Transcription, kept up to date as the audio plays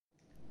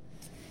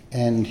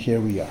And here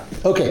we are.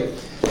 Okay,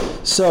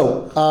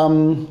 so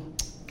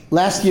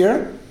last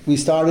year we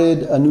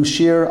started a new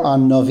shir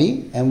on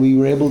Navi, and we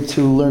were able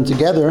to learn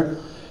together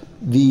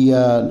the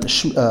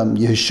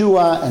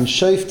Yeshua and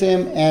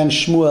Shoftim and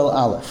Shmuel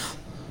Aleph.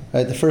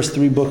 Right, the first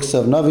three books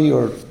of Navi,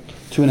 or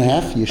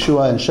 2.5,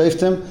 Yeshua and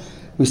Shoftim.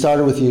 We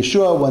started with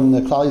Yeshua when the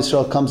Klal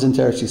Yisrael comes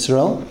into Eretz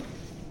Yisrael.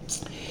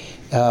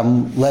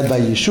 Led by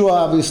Yeshua,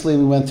 obviously.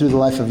 We went through the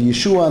life of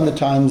Yeshua in the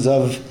times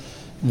of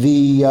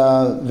the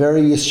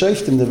various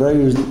Shoftim, the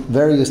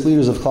various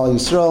leaders of Klal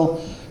Yisrael.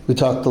 We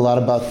talked a lot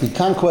about the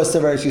conquest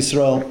of Eretz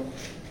Yisrael,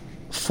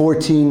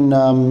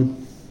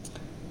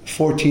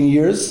 14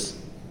 years.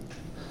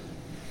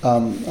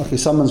 Okay,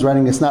 someone's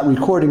writing, it's not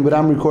recording, but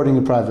I'm recording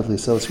it privately,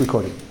 so it's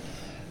recording.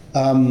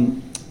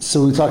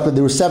 So we talked that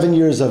there were 7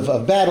 years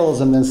of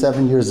battles, and then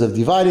 7 years of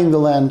dividing the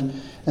land.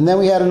 And then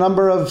we had a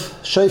number of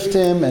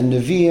Shoftim and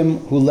Nevi'im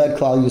who led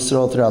Klal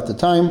Yisrael throughout the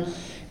time.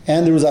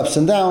 And there was ups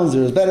and downs,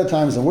 there was better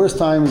times and worse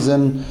times,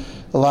 and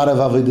a lot of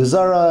Avodah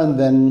Zarah, and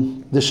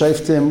then the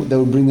Shoftim that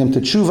would bring them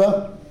to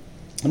Tshuva.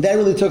 And that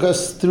really took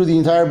us through the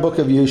entire book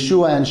of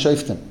Yeshua and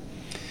Shoftim.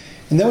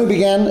 And then we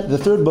began the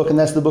third book, and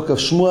that's the book of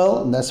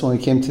Shmuel, and that's when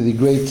we came to the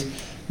great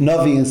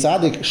Navi and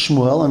Tzaddik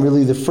Shmuel. And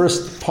really the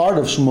first part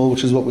of Shmuel,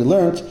 which is what we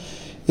learned,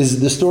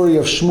 is the story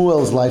of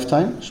Shmuel's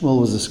lifetime.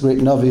 Shmuel was this great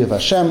Navi of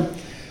Hashem,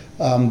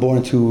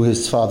 born to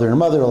his father and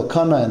mother,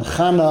 Elkanah and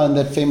Chana, and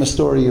that famous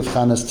story of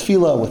Chana's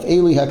tefillah with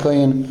Eli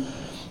HaKohen.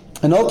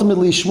 And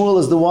ultimately, Shmuel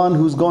is the one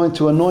who's going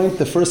to anoint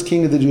the first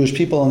king of the Jewish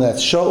people, and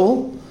that's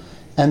Shaul,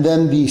 and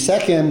then the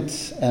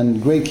second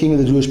and great king of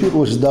the Jewish people,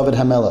 which is David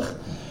HaMelech.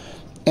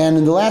 And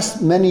in the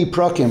last many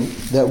prakim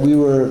that we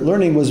were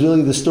learning was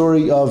really the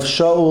story of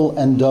Shaul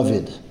and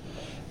David.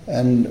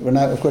 And we're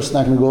not, of course,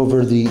 not going to go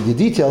over the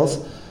details,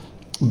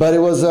 but it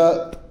was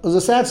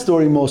a sad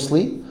story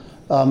mostly.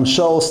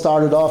 Shaul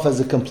started off as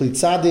a complete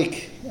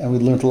tzaddik, and we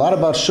learned a lot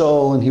about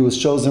Shaul, and he was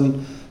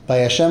chosen by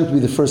Hashem to be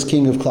the first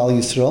king of Klal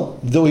Yisrael.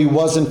 Though he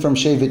wasn't from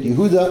Shevet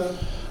Yehuda,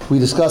 we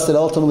discussed that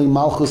ultimately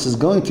Malchus is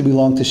going to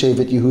belong to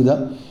Shevet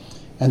Yehuda,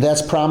 and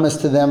that's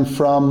promised to them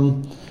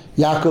from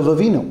Yaakov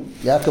Avinu.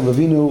 Yaakov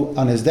Avinu,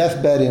 on his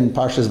deathbed in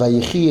Parshas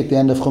Vayechi at the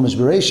end of Chumash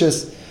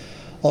Bereshis,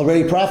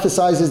 already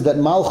prophesies that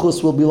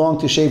Malchus will belong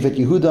to Shevet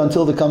Yehuda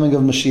until the coming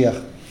of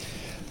Mashiach.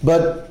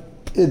 But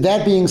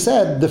that being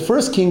said, the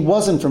first king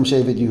wasn't from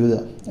Shevet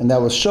Yehuda, and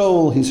that was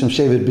Shaul. He's from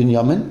Shevet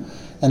Binyamin,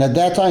 and at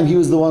that time he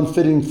was the one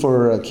fitting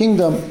for a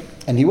kingdom,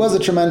 and he was a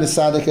tremendous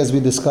tzaddik, as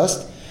we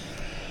discussed.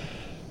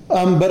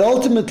 But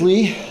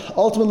ultimately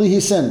he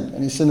sinned,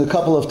 and he sinned a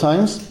couple of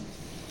times.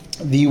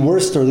 The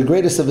worst or the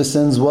greatest of his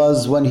sins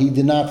was when he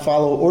did not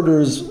follow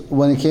orders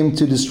when it came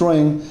to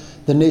destroying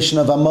the nation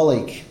of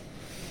Amalek.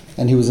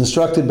 And he was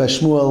instructed by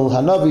Shmuel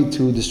Hanavi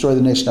to destroy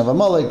the nation of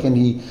Amalek, and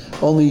he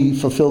only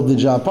fulfilled the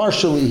job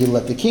partially. He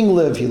let the king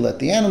live, he let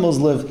the animals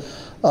live,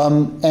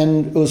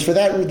 and it was for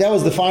that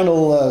was the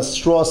final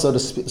straw, so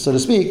to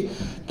speak,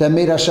 that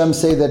made Hashem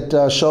say that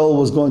Shaul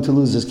was going to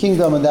lose his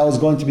kingdom, and that was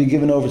going to be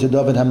given over to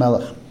David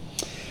HaMelech.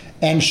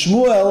 And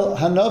Shmuel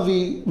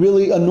Hanavi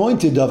really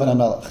anointed David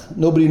HaMelech.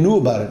 Nobody knew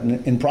about it.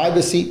 In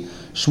privacy,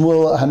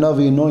 Shmuel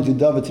Hanavi anointed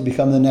David to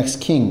become the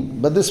next king.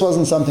 But this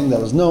wasn't something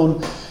that was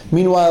known.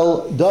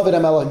 Meanwhile, David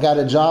HaMelech got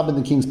a job in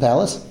the king's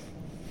palace,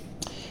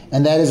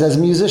 and that is as a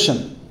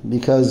musician,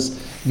 because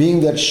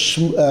being that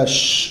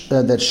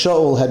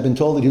Shaul had been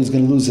told that he was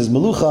going to lose his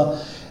melucha,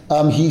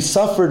 he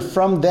suffered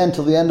from then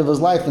till the end of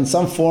his life in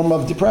some form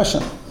of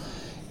depression.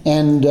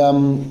 And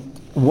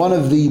one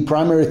of the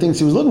primary things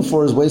he was looking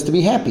for is ways to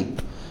be happy.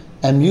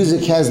 And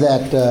music has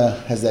that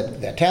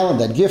talent,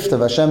 that gift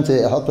of Hashem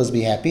to help us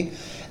be happy.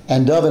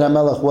 And David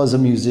HaMelech was a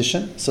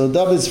musician. So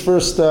David's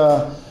first,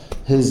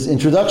 his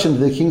introduction to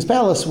the king's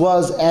palace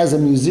was as a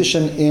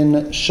musician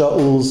in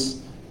Shaul's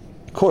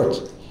court.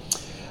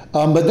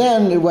 But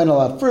then it went a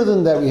lot further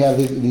than that. We have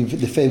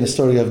the famous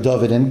story of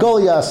David and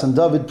Goliath, and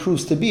David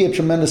proves to be a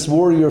tremendous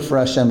warrior for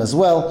Hashem as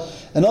well.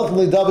 And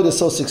ultimately David is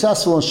so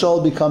successful, and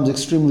Shaul becomes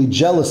extremely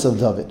jealous of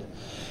David.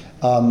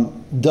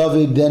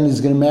 David then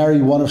is going to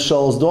marry one of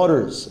Shaul's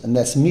daughters, and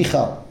that's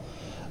Michal.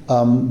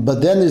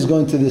 But then there's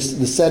going to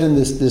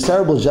this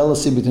terrible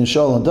jealousy between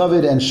Shaul and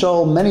David, and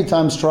Shaul many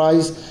times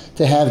tries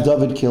to have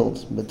David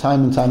killed. But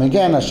time and time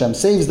again, Hashem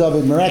saves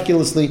David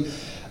miraculously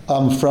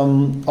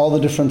from all the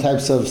different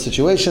types of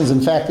situations.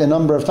 In fact, a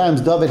number of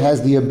times David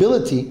has the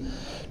ability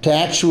to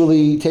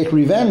actually take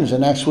revenge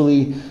and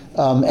actually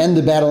end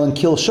the battle and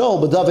kill Shaul,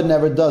 but David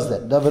never does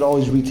that. David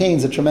always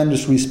retains a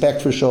tremendous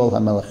respect for Shaul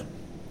HaMelech.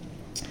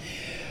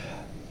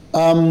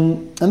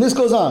 And this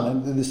goes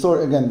on.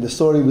 The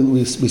story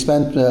we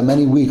spent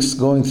many weeks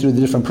going through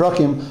the different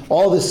prakim.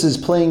 All this is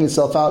playing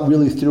itself out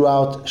really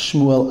throughout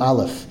Shmuel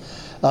Aleph.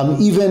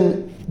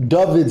 Even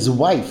David's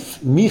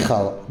wife,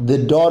 Michal, the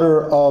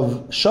daughter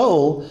of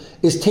Shaul,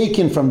 is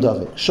taken from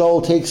David.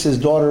 Shaul takes his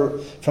daughter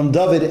from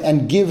David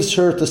and gives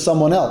her to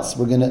someone else.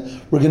 We're gonna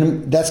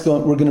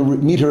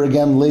meet her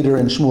again later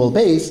in Shmuel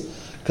Beis,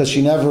 because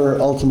she never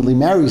ultimately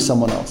marries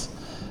someone else,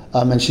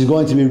 and she's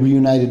going to be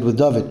reunited with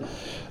David.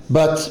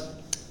 But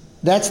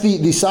that's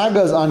the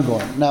saga is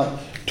ongoing. Now,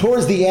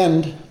 towards the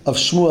end of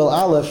Shmuel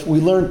Aleph, we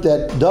learned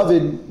that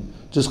David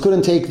just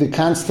couldn't take the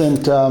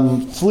constant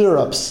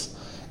flare-ups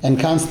and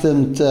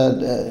constant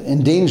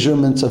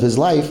endangerments of his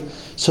life.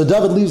 So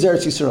David leaves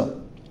Eretz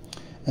Yisrael.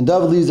 And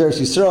David leaves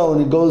Eretz Yisrael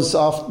and he goes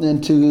off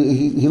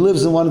he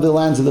lives in one of the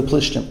lands of the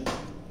Plishtim.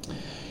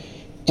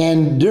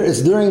 And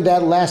it's during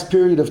that last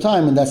period of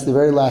time, and that's the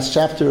very last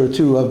chapter or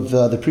two of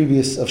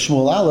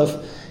Shmuel Aleph,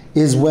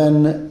 is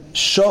when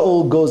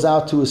Shaul goes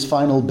out to his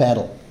final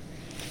battle.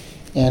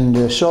 And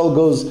Shaul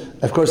goes,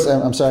 of course,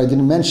 I'm sorry, I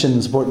didn't mention,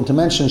 it's important to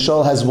mention,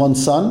 Shaul has one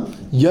son,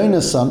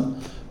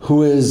 Yonasan,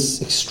 who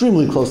is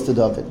extremely close to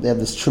David. They have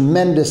this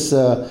tremendous,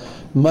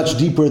 much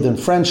deeper than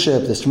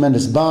friendship, this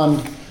tremendous bond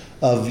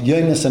of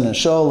Yonasan and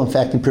Shaul. In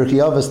fact, in Pirkei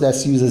Avos,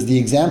 that's used as the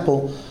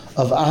example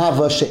of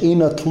Ahava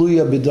She'ina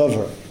Tluya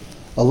B'Dover,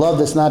 a love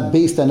that's not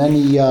based on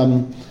any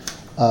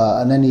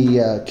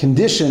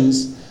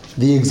conditions.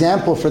 The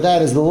example for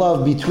that is the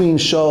love between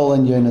Shaul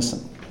and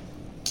Yonasan.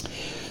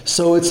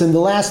 So it's in the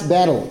last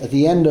battle, at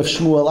the end of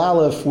Shmuel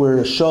Aleph, where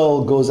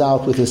Shaul goes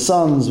out with his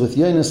sons, with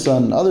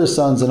Yonasan, other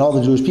sons, and all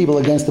the Jewish people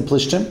against the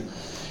Plishtim.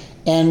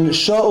 And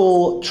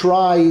Shaul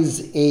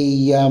tries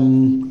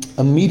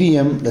a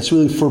medium that's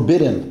really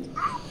forbidden.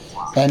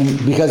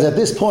 And because at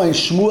this point,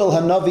 Shmuel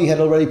Hanavi had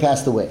already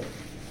passed away.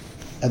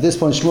 At this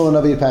point, Shmuel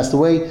Hanavi had passed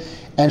away,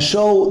 and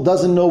Shaul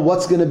doesn't know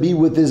what's going to be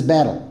with this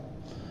battle.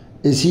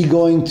 Is he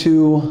going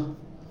to...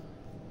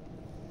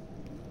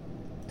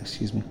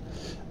 Excuse me.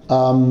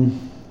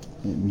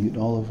 Mute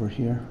all over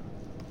here.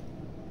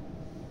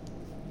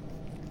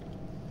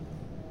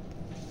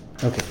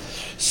 Okay.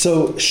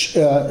 So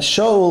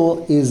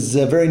Shaul is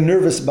very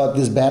nervous about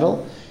this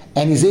battle,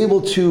 and he's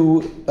able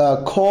to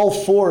call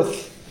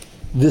forth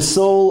the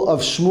soul of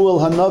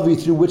Shmuel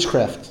Hanavi through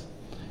witchcraft.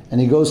 And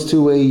he goes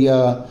to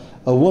a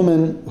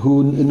woman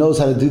who knows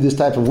how to do this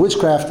type of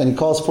witchcraft, and he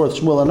calls forth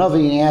Shmuel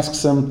Hanavi and he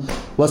asks him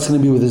what's going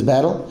to be with his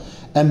battle.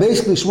 And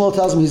basically Shmuel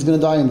tells him he's going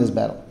to die in this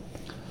battle.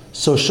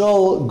 So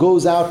Shaul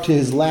goes out to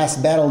his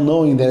last battle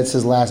knowing that it's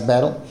his last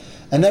battle.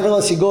 And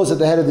nevertheless he goes at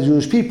the head of the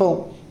Jewish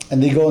people and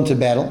they go into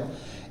battle.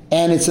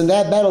 And it's in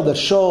that battle that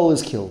Shaul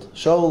is killed.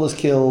 Shaul is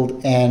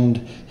killed and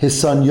his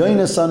son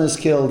Yonasan is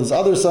killed, his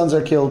other sons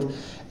are killed,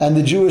 and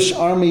the Jewish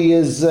army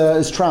is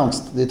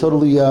trounced. They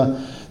totally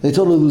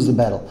lose the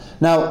battle.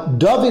 Now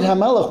David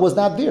HaMelech was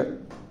not there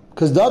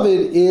because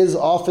David is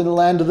off in the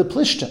land of the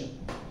Plishtim.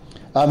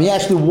 He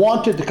actually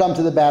wanted to come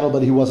to the battle,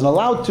 but he wasn't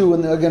allowed to,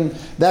 and again,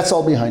 that's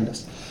all behind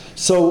us.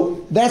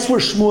 So that's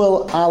where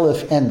Shmuel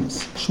Aleph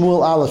ends.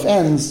 Shmuel Aleph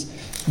ends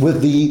with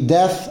the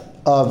death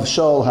of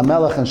Shaul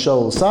HaMelech and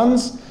Shaul's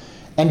sons,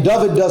 and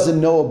David doesn't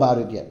know about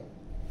it yet.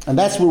 And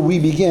that's where we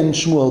begin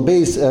Shmuel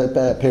Beis,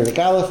 Perek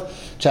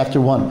Aleph, chapter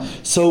 1.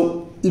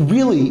 So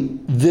really,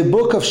 the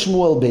book of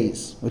Shmuel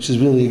Beis, which is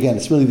really, again,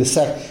 it's really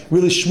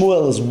really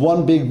Shmuel is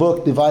one big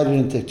book divided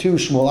into two,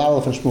 Shmuel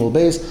Aleph and Shmuel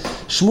Beis.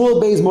 Shmuel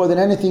Beis, more than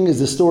anything, is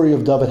the story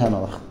of David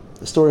HaMelech.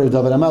 The story of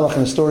David HaMelech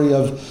and the story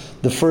of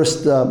the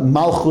first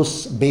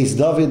Malchus Beis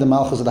David, the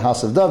Malchus of the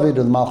house of David,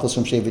 or the Malchus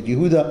from Shevet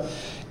Yehuda,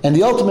 and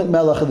the ultimate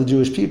Melech of the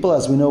Jewish people.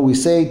 As we know, we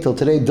say, till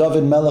today,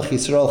 David Melech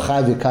Yisrael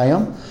Chai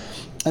V'Kayam.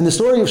 And the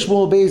story of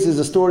Shmuel Beis is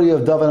the story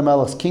of David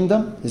HaMelech's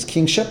kingdom, his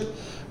kingship,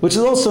 which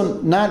is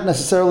also not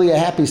necessarily a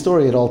happy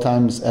story at all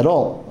times at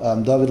all.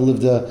 David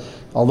lived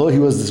although he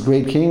was this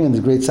great king and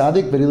this great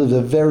tzaddik, but he lived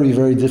a very,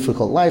 very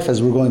difficult life,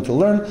 as we're going to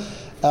learn.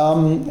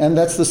 And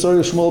that's the story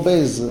of Shmuel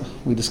Beis.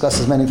 We discussed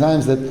this many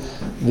times, that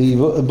the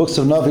books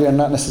of Navi are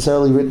not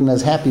necessarily written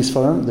as happy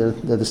for him. They're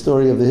the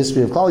story of the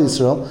history of Klal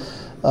Yisrael.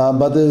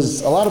 But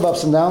there's a lot of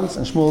ups and downs,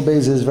 and Shmuel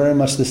Beis is very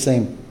much the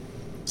same.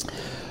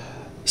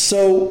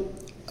 So,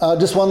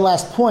 just one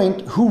last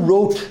point. Who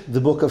wrote the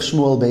book of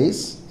Shmuel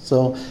Beis?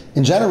 So,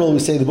 in general, we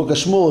say the book of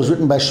Shmuel is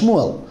written by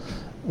Shmuel,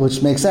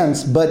 which makes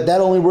sense, but that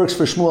only works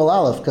for Shmuel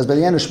Aleph, because by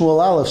the end of Shmuel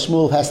Aleph,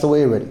 Shmuel passed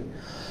away already.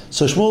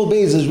 So Shmuel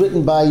Beis is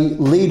written by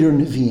later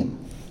Nevi'im.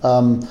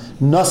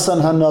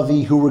 Nasan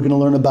Hanavi, who we're going to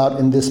learn about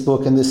in this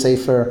book, in this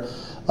Sefer.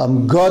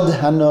 Gad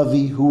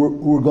Hanavi, who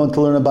we're going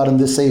to learn about in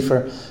this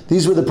Sefer.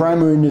 These were the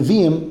primary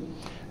Nevi'im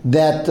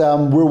that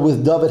were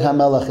with David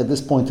HaMelech at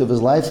this point of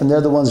his life, and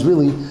they're the ones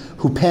really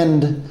who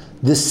penned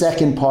this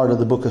second part of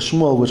the book of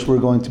Shmuel, which we're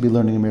going to be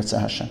learning in Mirza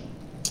Hashem.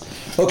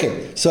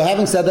 Okay, so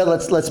having said that,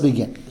 let's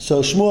begin.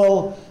 So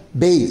Shmuel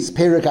Beis,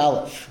 Perek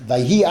Aleph,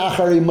 Vayhi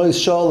Achari Mois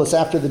Shaul, it's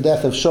after the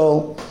death of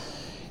Shaul.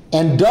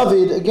 And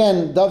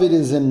David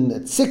is in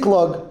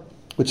Tziklog,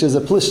 which is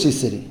a Plishti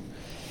city.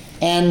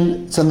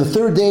 And it's on the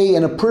third day,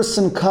 and a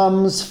person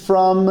comes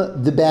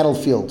from the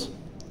battlefield.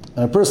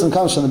 And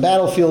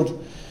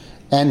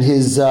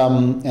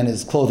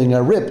his clothing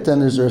are ripped,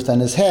 and there's earth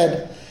on his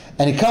head.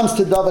 And he comes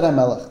to David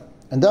HaMelech.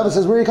 And David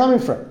says, "Where are you coming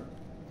from?"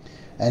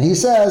 And he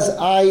says,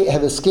 "I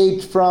have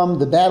escaped from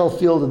the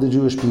battlefield of the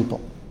Jewish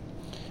people."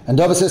 And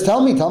David says,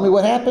 Tell me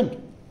what happened.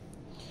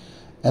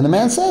 And the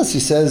man says,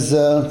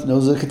 it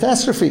was a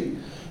catastrophe.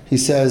 He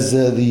says,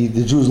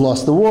 the Jews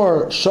lost the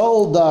war,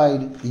 Shaul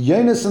died,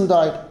 Yonasan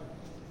died.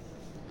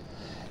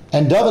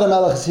 And David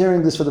HaMelech is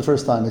hearing this for the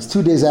first time. It's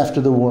 2 days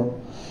after the war.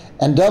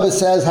 And David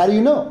says, how do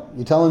you know?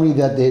 You're telling me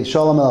that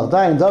Shaul HaMelech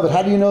died, and David,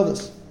 how do you know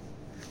this?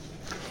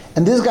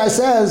 And this guy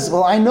says,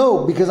 well, I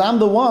know because I'm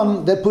the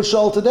one that put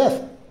Shaul to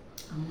death.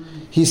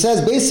 He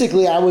says,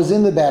 basically, I was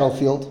in the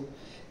battlefield,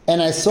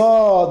 and I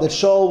saw that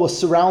Shaul was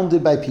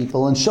surrounded by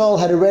people, and Shaul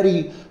had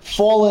already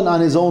fallen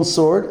on his own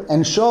sword,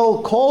 and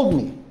Shaul called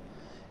me,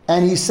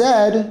 and he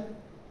said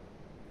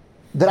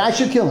that I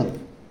should kill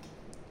him,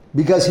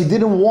 because he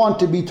didn't want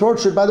to be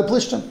tortured by the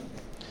Plishtim.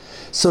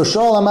 So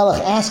Shaul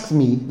HaMelech asked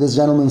me, this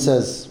gentleman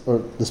says, or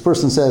this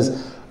person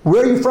says,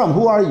 where are you from?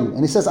 Who are you?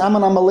 And he says, I'm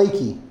an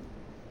Amaleki.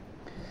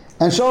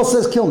 And Shaul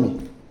says, kill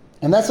me.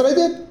 And that's what I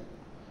did.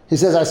 He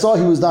says, I saw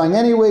he was dying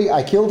anyway,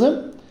 I killed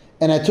him,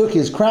 and I took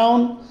his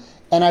crown,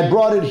 and I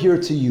brought it here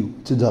to you,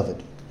 to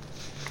David.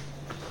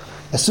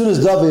 As soon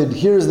as David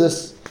hears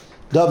this,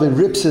 David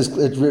rents his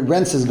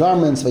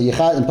garments, in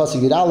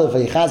Pasuk Yud Aleph,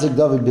 Vayichazik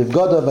David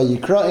bivgoda,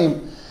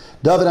 Vayikra'im.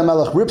 David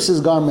HaMelech rips his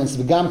garments,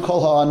 V'gam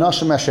kol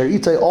ha'anashim asher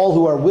itay, all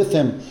who are with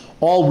him,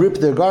 all rip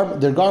their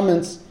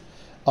garments.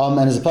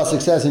 And as the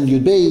Pasuk says in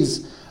Shmuel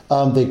Beis,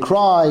 they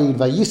cried,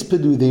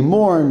 Vayispadu, they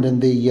mourned,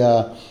 and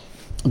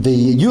they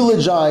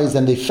eulogized,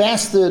 and they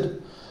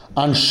fasted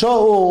on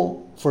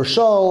Shaul, for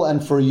Shaul,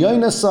 and for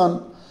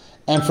Yonasan,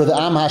 and for the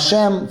Am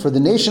Hashem, for the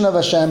nation of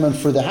Hashem, and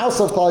for the house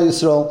of Klal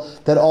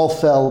Yisrael, that all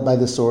fell by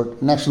the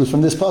sword. And actually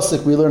from this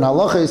pasuk we learn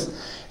halachos,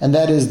 and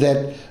that is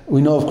that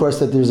we know, of course,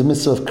 that there's a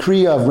mitzvah of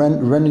kriya, of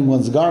rending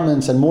one's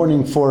garments and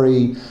mourning for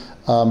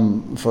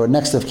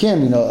next of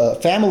kin, a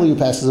family who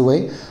passes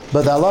away.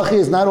 But the halacha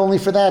is not only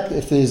for that.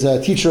 If there's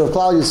a teacher of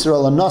Klal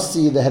Yisrael, a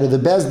nasi, the head of the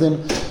bezdin,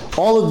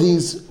 all of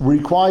these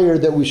require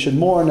that we should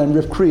mourn and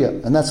rip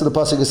kriya. And that's what the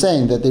pasuk is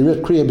saying, that they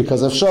rip kriya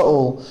because of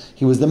Shaul,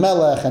 he was the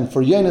melech, and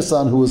for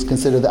Yonasan, who was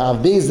considered the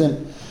Av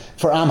Bezdin,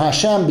 for Am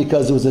Hashem,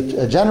 because it was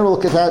a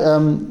general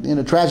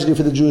tragedy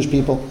for the Jewish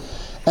people.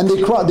 And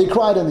they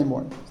cried and they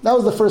mourned. That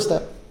was the first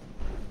step.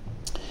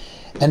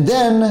 And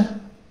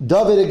then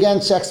David again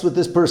checks with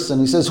this person.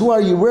 He says, who are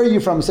you? Where are you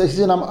from? He says,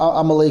 I'm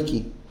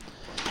Amaleki.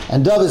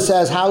 And David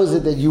says, how is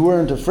it that you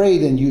weren't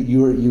afraid and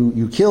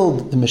you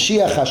killed the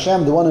Mashiach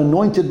Hashem, the one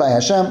anointed by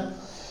Hashem?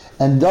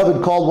 And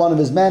David called one of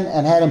his men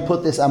and had him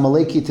put this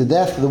Amaleki to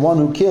death, the one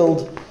who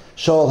killed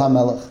Shaul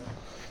HaMelech.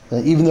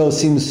 Even though it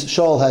seems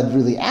Shaul had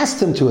really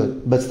asked him to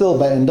it, but still,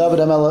 in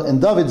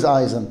David's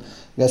eyes, and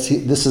yes,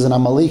 this is an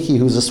Amaleki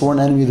who's a sworn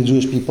enemy of the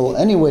Jewish people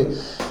anyway.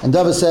 And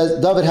David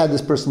says, David had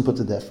this person put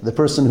to death, the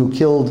person who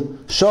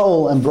killed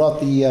Shaul and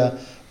brought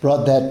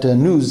that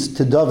news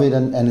to David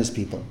and his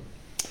people.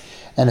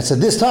 And it's at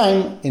this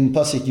time, in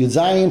Pasuk Yud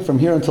Zayin, from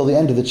here until the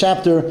end of the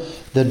chapter,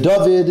 that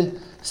David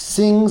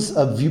sings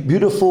a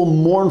beautiful,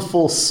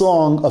 mournful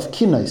song of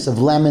kinnos, of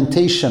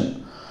lamentation,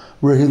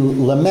 where he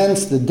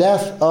laments the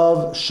death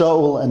of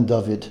Shaul and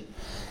David.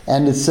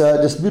 And it's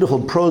just beautiful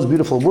prose,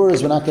 beautiful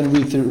words. We're not going to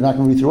read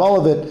through all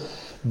of it.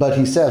 But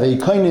he said,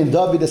 "Ve'yikoinen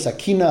David es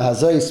hakina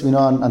hazais." We know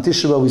on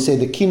Tisha B'Av we say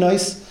the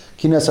kinos.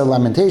 Kinos are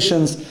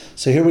lamentations.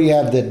 So here we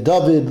have that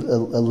David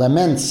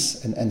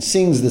laments and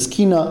sings this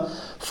kina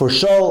for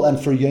Shaul and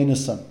for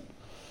Yonasan.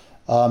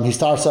 He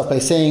starts off by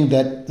saying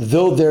that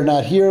though they're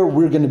not here,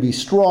 we're going to be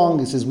strong.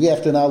 He says we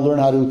have to now learn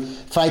how to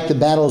fight the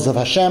battles of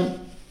Hashem.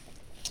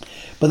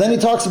 But then he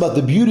talks about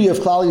the beauty of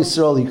Klal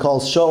Yisrael. He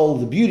calls Shaul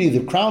the beauty,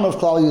 the crown of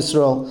Klal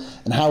Yisrael.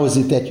 And how is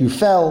it that you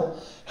fell?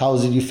 How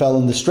is it you fell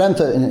in the strength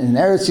in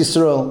Eretz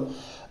Yisrael?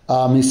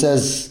 He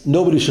says,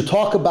 nobody should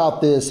talk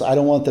about this. I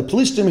don't want the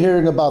Plishtim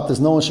hearing about this.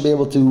 No one should be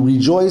able to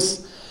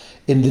rejoice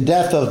in the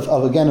death of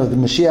the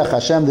Mashiach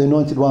Hashem, the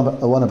anointed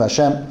one of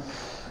Hashem.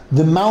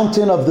 The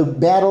mountain of the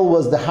battle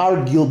was the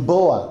Har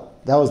Gilboa.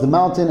 That was the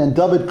mountain, and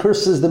David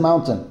curses the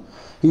mountain.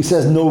 He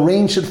says, no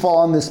rain should fall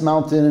on this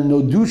mountain, and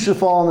no dew should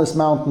fall on this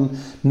mountain.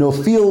 No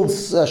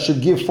fields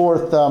should give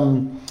forth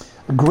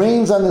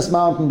grains on this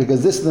mountain,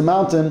 because this is the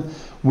mountain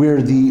where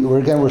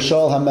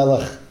Shaul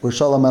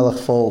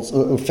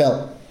HaMelech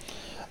fell.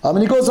 And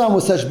he goes on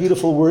with such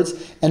beautiful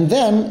words. And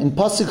then in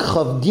Pasuk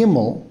Chav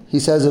Gimel, he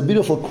says a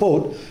beautiful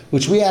quote,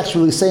 which we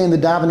actually say in the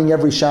davening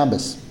every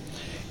Shabbos.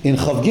 In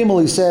Chav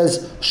Gimel he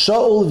says,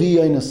 Shaul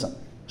v'Yonasan.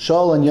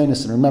 Shaul and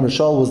Yonasan. Remember,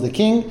 Shaul was the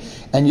king,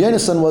 and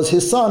Yonasan was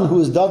his son, who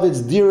is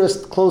David's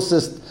dearest,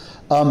 closest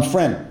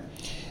friend.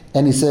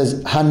 And he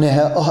says,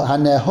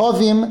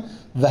 Hanehovim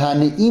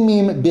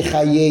v'haneimim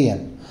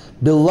b'chayeyim.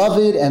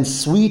 Beloved and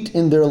sweet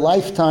in their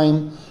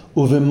lifetime,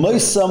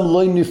 uvemoisam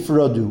loy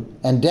nifradu,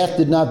 and death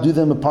did not do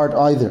them apart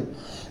either.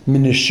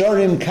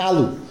 Minisharim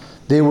kalu,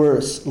 they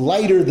were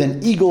lighter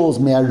than eagles.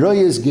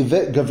 Me'aroyes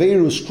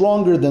gaveru,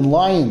 stronger than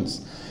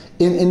lions.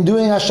 In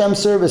doing Hashem's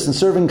service and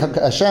serving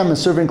Hashem and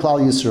serving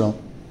Klal Yisrael.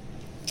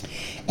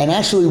 And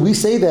actually we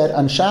say that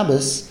on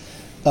Shabbos,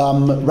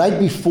 right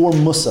before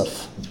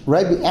Musaf,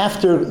 right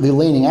after the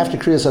laning, after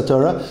Kriyas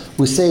HaTorah,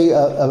 we say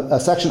a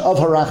section of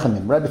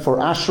Harachamim, right before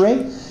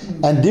Ashrei,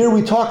 and there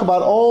we talk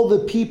about all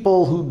the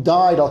people who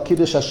died al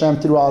Kiddush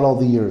Hashem throughout all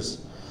the years.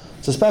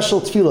 It's a special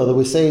tefillah that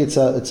we say, it's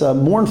a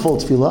mournful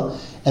tefillah,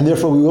 and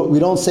therefore we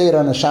don't say it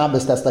on a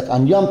Shabbos that's like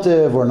on Yom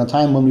Tov, or in a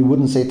time when we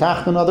wouldn't say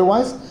Tachnun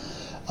otherwise.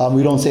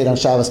 We don't say it on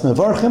Shabbos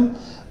Mevarchim,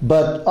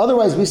 But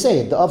otherwise we say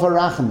it, the Av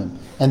HaRachamim.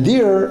 And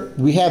there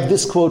we have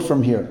this quote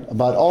from here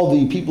about all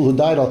the people who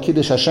died al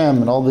Kiddush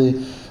Hashem and all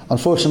the,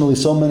 unfortunately,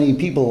 so many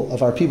people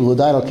of our people who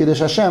died al Kiddush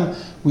Hashem.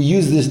 We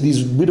use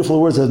these beautiful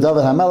words of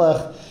David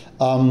HaMelech,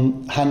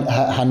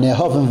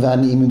 Hanehovim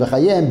v'Hani'imim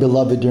b'chayim,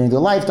 beloved during their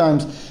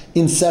lifetimes,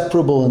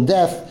 inseparable in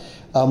death,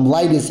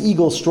 light as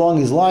eagles,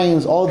 strong as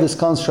lions. All this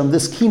comes from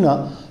this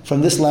kina, from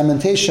this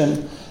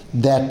lamentation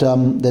that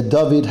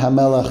David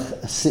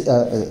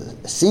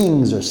HaMelech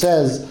sings or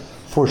says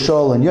for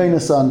Shaul and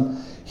Yonasan.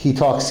 He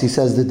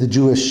says that the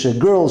Jewish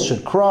girls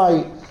should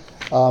cry.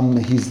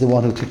 He's the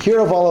one who took care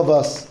of all of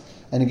us.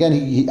 And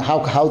again,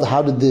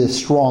 how did the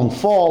strong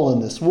fall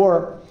in this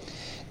war?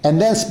 And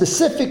then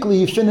specifically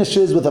he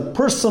finishes with a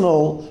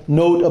personal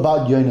note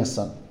about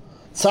Yonasan.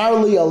 Tsar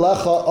li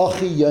alecha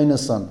achi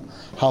Yonasan.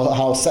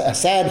 How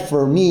sad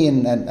for me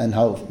and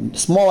how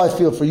small I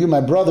feel for you,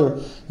 my brother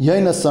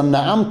Yonasan.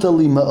 Na'amta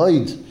li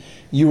ma'od.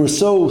 You were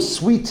so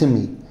sweet to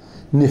me.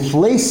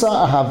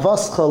 Niflesa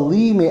ahavascha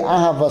li me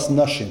ahavas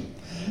nashim.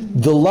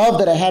 The love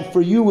that I had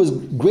for you was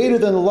greater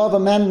than the love a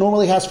man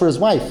normally has for his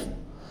wife.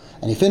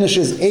 And he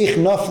finishes, Eich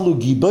naflu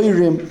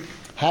gibayrim.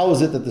 How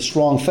is it that the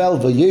strong fell?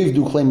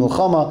 Vayevdu klei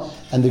milchama.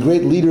 And the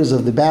great leaders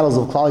of the battles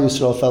of Klal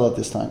Yisrael fell at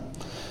this time.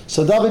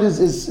 So David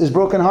is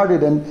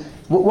brokenhearted. And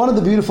one of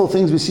the beautiful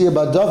things we see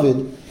about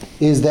David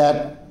is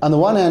that, on the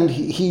one hand,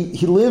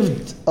 he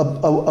lived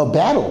a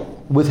battle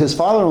with his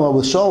father-in-law,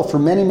 with Shaul, for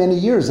many, many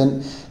years.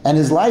 And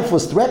his life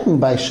was threatened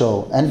by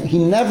Shaul. And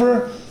he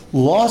never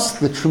lost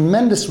the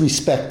tremendous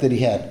respect that he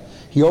had.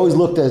 He always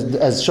looked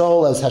as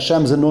Shaul as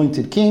Hashem's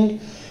anointed king.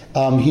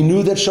 He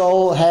knew that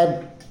Shaul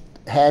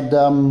had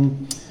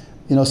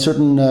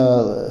certain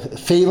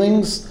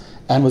failings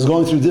and was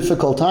going through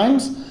difficult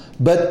times,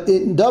 but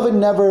David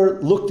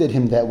never looked at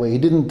him that way. He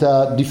didn't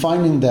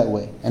define him that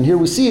way. And here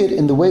we see it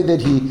in the way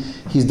that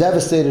he's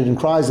devastated and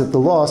cries at the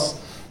loss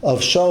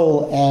of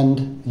Shaul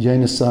and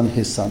Yonasan,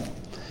 his son.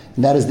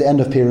 And that is the end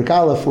of Perek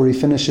Aleph, where he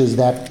finishes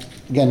that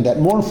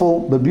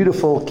mournful but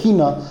beautiful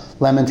kina,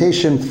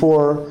 lamentation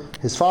for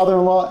his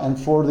father-in-law and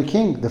for the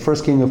king, the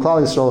first king of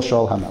Klal Yisrael,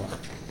 Shaul HaMelech.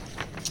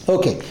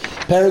 Okay,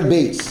 Perek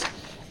Beis.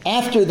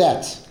 After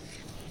that,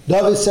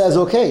 David says,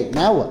 okay,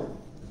 now what?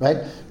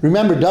 Right?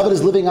 Remember, David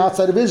is living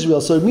outside of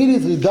Israel, so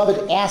immediately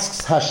David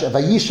asks Hashem,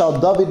 Vayishal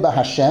David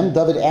b'Hashem,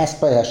 David asked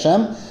by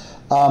Hashem.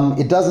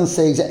 It doesn't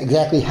say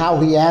exactly how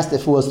he asked,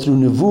 if it was through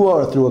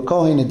Nevuah or through a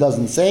Kohen, it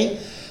doesn't say.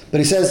 But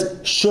he says,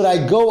 should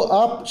I go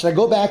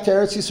back to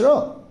Eretz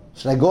Yisrael?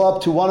 Should I go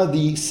up to one of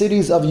the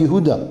cities of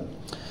Yehuda?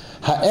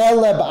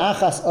 Ha'ele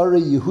ba'achas are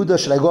Yehuda.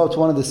 Should I go up to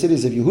one of the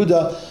cities of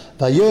Yehuda?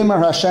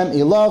 Vayomer Hashem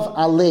ilav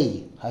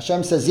alei.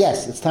 Hashem says,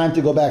 yes, it's time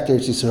to go back to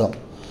Eretz Yisrael.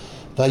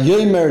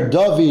 Vayomer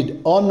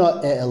David ona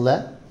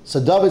e'ele.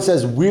 So David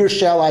says, where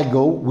shall I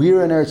go?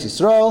 Where in Eretz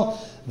Yisrael?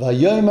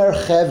 Vayomer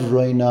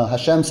Chevron.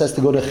 Hashem says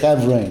to go to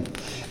Chevron.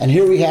 And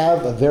here we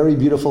have a very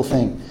beautiful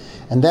thing.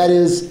 And that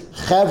is,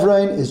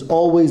 Chevron is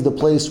always the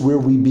place where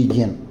we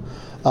begin.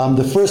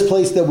 The first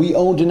place that we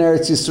owned in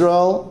Eretz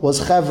Yisrael was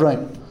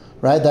Chevron,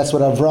 right? That's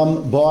what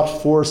Avram bought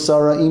for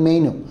Sarah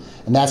Imenu.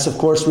 And that's, of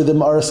course, where the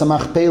Ma'aras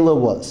HaMachpelah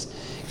was.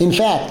 In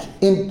fact,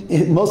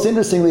 most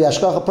interestingly,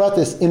 Ashkacha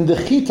Pratis, in the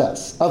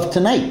Chitas of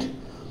tonight,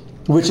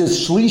 which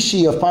is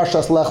Shlishi of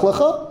Parshas Lech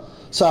Lecha,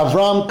 so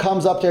Avram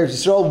comes up to Eretz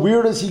Yisrael.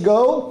 Where does he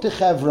go? To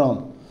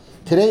Chevron.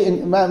 Today,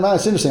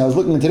 it's interesting, I was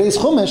looking at today's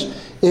Chumash,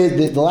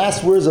 the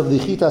last words of the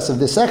Chitas of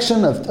this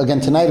section,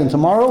 again tonight and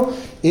tomorrow,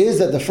 is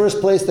that the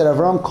first place that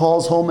Avram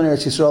calls home in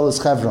Eretz Yisrael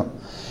is Chevron.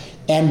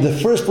 And the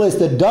first place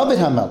that David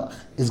HaMelech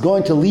is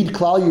going to lead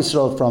Klal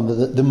Yisrael from,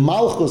 the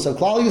Malchus of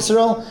Klal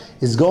Yisrael,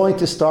 is going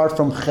to start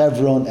from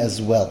Chevron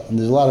as well. And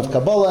there's a lot of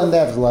Kabbalah in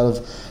that, there's a lot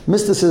of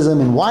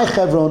mysticism in why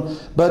Chevron,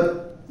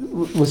 but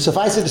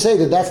suffice it to say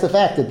that that's the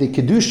fact, that the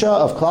Kedusha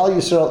of Klal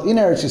Yisrael in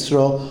Eretz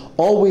Yisrael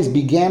always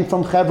began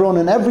from Chevron,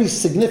 and every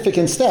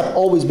significant step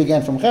always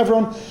began from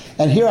Chevron.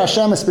 And here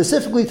Hashem is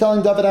specifically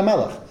telling David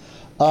HaMelech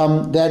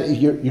that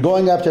you're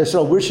going up to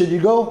Yisrael. Where should you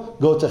go?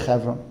 Go to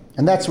Chevron.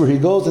 And that's where he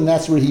goes, and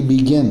that's where he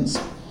begins.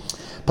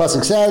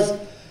 Pasuk says,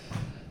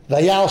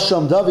 Vayal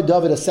Sham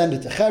David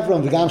ascended to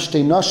Chevron, V'gam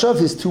Shtei Nashav,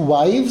 his two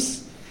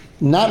wives,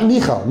 not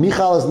Michal.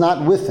 Michal is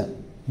not with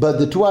him, but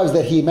the two wives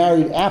that he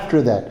married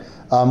after that.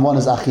 One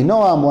is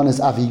Achinoam, one is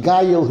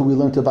Avigail, who we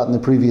learned about in the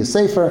previous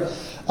Sefer.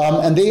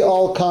 And they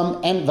all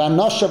come, and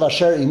Vanashav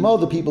Asher Imo,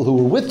 the people who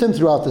were with him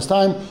throughout this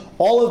time,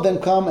 all of them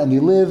come and they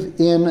live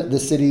in the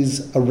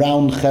cities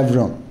around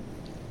Chevron.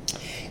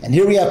 And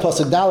here we have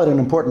Pasuk Dalet, an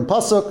important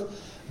Pasuk.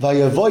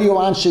 Vayavoyu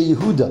Anshe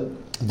Yehuda.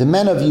 The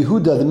men of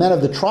Yehuda, the men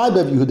of the tribe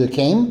of Yehuda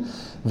came.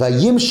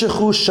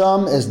 Vayimshechu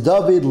Sham as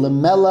David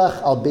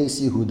lemelech al Beis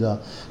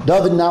Yehuda.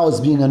 David now is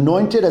being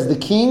anointed as the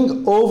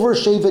king over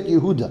Shevet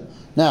Yehuda.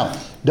 Now,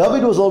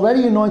 David was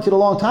already anointed a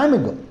long time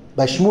ago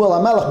by Shmuel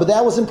HaMelech, but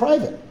that was in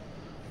private.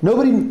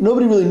 Nobody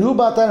really knew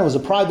about that. It was a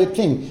private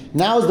thing.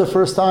 Now is the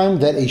first time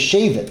that a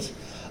Shevet,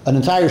 an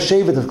entire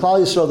Shevet of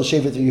Klal Yisrael, the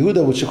Shevet of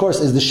Yehuda, which of course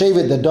is the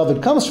Shevet that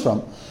David comes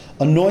from,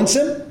 anoints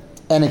him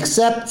and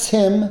accepts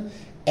him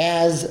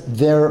as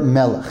their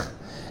Melech.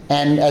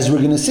 And as we're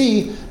going to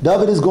see,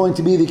 David is going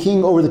to be the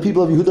king over the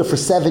people of Yehuda for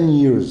 7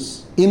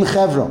 years in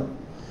Hebron.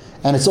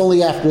 And it's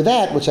only after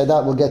that, which I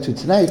doubt we'll get to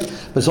tonight,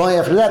 but it's only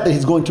after that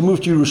he's going to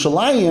move to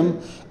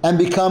Yerushalayim and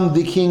become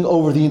the king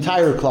over the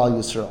entire Klal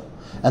Yisrael.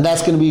 And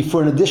that's going to be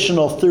for an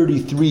additional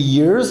 33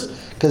 years,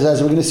 because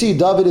as we're going to see,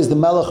 David is the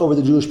melech over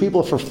the Jewish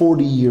people for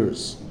 40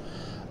 years.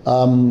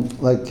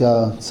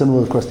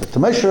 Similar, of course, to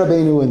Moshe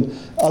Rabbeinu and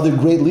other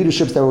great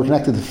leaderships that were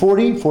connected to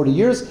 40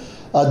 years.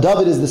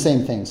 David is the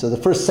same thing. So the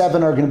first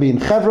 7 are going to be in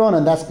Hebron,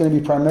 and that's going to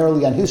be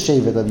primarily on his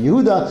Shevet of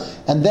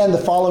Yehuda, and then the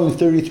following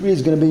 33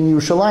 is going to be in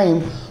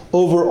Yerushalayim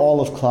over all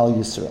of Klal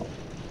Yisrael.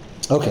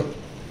 Okay.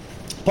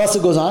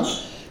 Pasuk goes on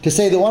to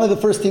say that one of the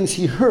first things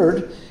he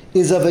heard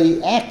is of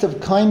an act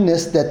of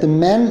kindness that the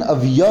men of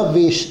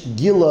Yavesh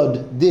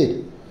Gilad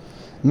did.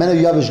 Men of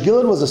Yavesh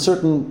Gilad was a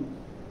certain...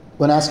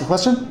 Want to ask a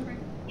question?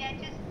 Yeah,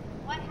 just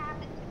what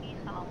happened to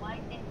Michal? Why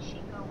didn't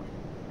she go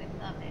with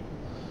David?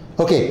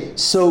 Okay,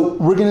 so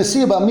we're going to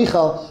see about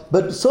Michal,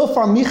 but so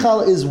far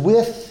Michal is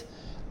with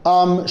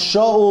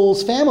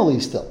Shaul's family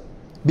still,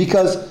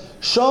 because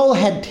Shaul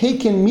had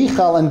taken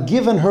Michal and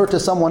given her to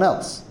someone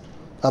else.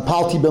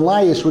 Palti ben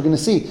Laish, we're going to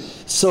see.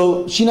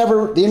 So they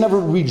never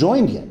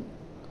rejoined yet.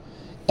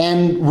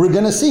 And we're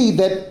going to see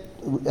that,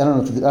 I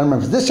don't remember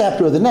if it's this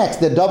chapter or the next,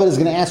 that David is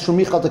going to ask for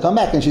Michal to come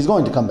back, and she's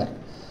going to come back.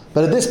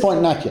 But at this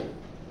point, not yet.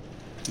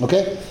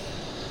 Okay?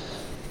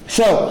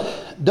 So,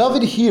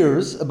 David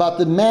hears about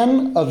the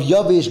men of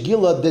Yavesh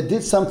Gilad that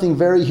did something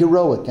very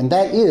heroic, and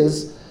that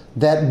is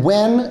that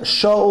when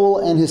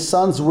Shaul and his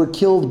sons were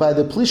killed by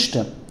the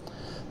Plishtim,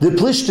 in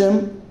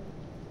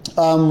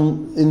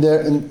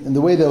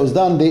the way that was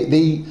done,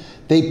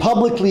 they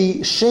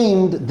publicly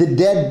shamed the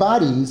dead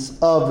bodies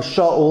of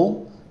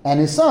Shaul and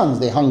his sons.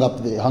 They hung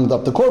up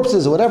the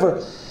corpses or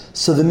whatever.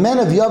 So the men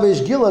of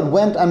Yavesh Gilad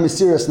went on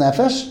Mesiras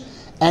Nefesh,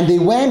 and they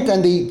went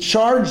and they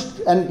charged,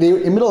 and they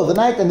in the middle of the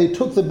night, and they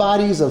took the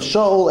bodies of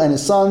Shaul and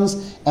his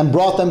sons and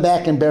brought them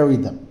back and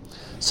buried them.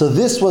 So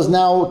this was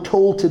now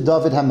told to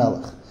David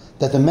HaMelech,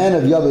 that the men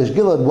of Yavesh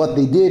Gilad, what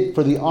they did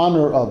for the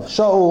honor of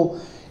Shaul,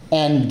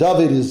 and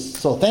David is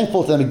so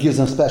thankful to them, it gives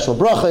them special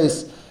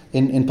brachas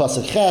in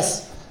Pasuk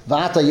Ches.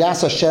 V'ata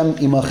yas Hashem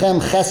imachem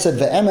chesed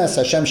ve'emes,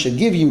 Hashem should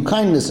give you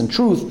kindness and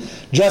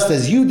truth, just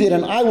as you did,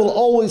 and I will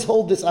always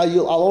hold this,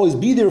 I'll always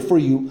be there for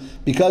you,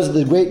 because of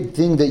the great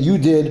thing that you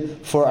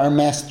did for our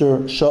master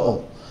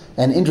Shaul.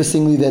 And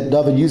interestingly, that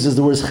David uses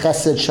the words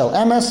chesed shel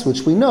emes,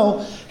 which we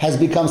know has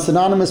become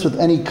synonymous with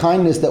any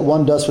kindness that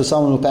one does for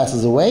someone who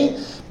passes away,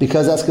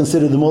 because that's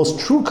considered the most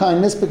true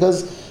kindness,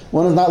 because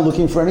one is not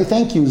looking for any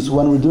thank yous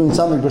when we're doing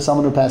something for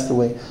someone who passed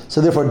away.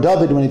 So therefore,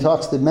 David, when he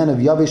talks to the men of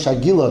Yavesh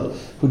HaGilad,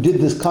 who did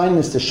this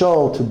kindness to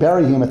Shaul, to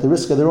bury him at the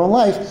risk of their own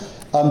life,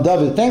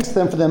 David thanks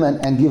them for them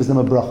and gives them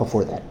a bracha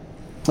for that.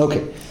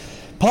 Okay.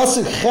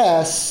 Pasuk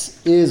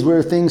Ches is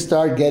where things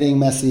start getting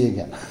messy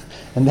again.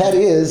 And that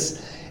is,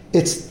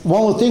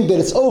 one would think that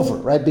it's over,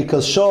 right?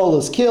 Because Shaul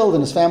is killed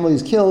and his family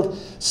is killed,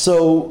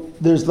 so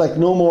there's like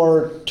no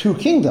more 2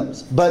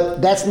 kingdoms. But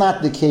that's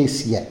not the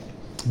case yet.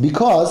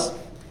 Because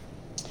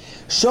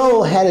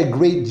Shaul had a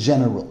great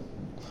general,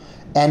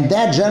 and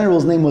that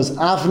general's name was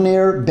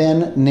Avner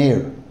ben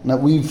Ner. Now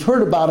we've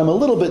heard about him a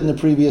little bit in the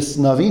previous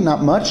Navi,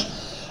 not much,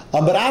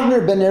 but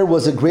Avner ben Ner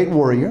was a great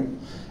warrior,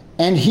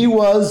 and he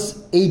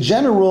was a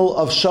general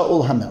of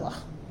Shaul HaMelech.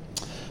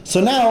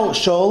 So now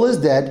Shaul is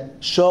dead,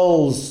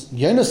 Shaul's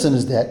Yonasan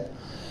is dead,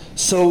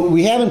 so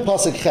we have in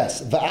Pasuk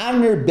Ches,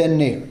 V'Avner ben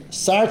Ner,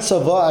 Sar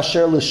Tzava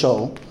Asher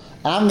LeShaul,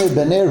 Avner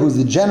ben Ner, who's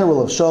the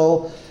general of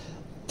Shaul,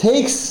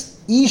 takes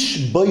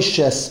Ish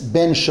Boishes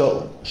ben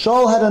Shaul.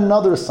 Shaul had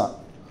another son.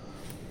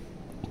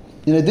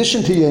 In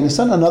addition to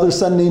Yonasan, another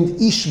son named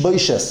Ish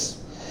Boishes.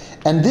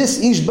 And this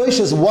Ish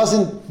Boishes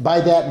wasn't by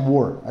that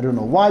war. I don't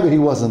know why, but he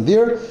wasn't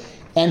there.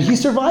 And he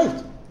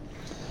survived.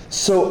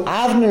 So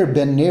Avner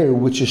ben Ner,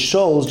 which is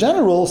Shaul's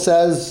general,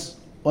 says,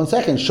 one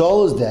second,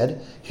 Shaul is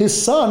dead. His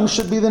son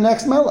should be the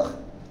next melech.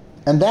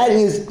 And that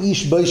is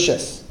Ish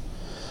Boishes.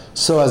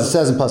 So as it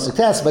says in Pasuk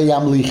Tes,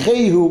 Vayam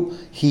Lichehu,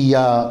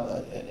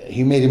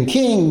 he made him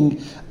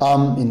king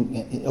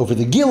over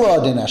the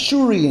Gilad and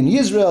Ashuri and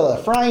Yisrael,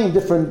 Ephraim,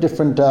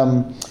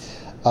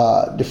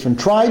 different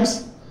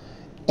tribes.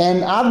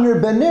 And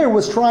Avner ben Ner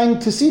was trying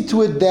to see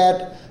to it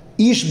that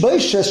Ish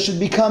Boishes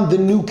should become the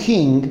new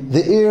king,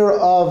 the heir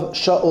of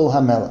Shaul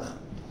HaMelech.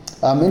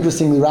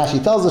 Interestingly,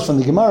 Rashi tells us from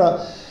the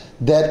Gemara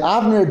that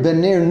Avner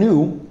ben Ner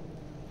knew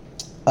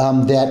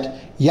that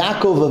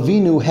Yaakov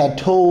Avinu had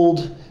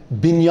told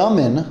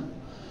Binyamin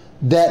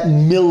that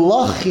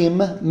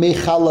milachim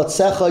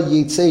mechalatzecha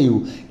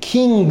yitzeu,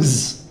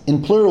 kings in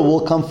plural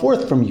will come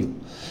forth from you.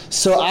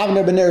 So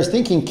Avner ben Ner is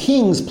thinking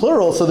kings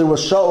plural, so there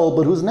was Shaul,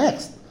 but who's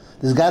next?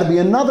 There's got to be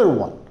another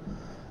one.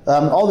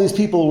 All these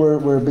people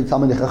were big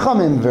Talmidei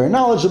Chachamim, very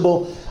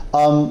knowledgeable,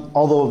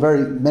 although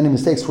very many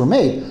mistakes were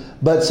made.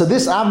 But so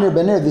this Avner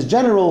ben Ner, this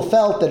general,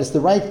 felt that it's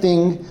the right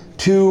thing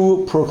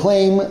to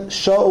proclaim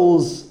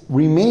Shaul's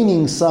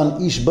remaining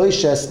son Ish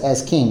Boishes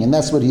as king, and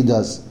that's what he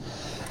does.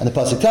 And the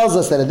pasuk tells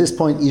us that at this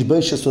point Ish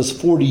Boishes was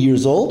 40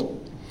 years old.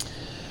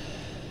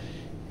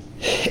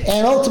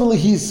 And ultimately,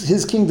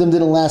 his kingdom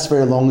didn't last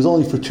very long. It was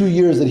only for 2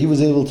 years that he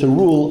was able to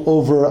rule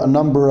over a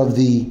number of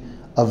the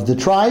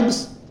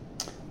tribes.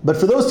 But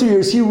for those 2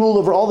 years, he ruled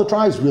over all the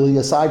tribes, really,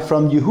 aside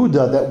from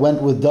Yehuda that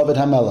went with David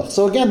HaMelech.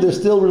 So again, there's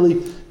still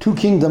really 2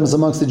 kingdoms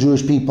amongst the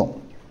Jewish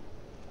people.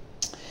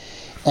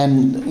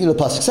 And the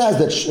pasuk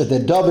says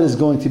that David is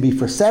going to be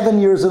for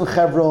 7 years in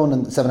Hebron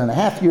and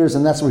 7.5 years,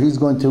 and that's where he's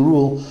going to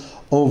rule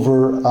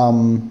over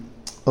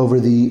Shevet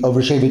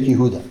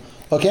Yehuda.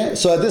 Okay,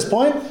 so at this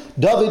point,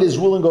 David is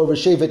ruling over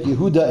Shevet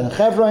Yehuda in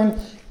Hebron.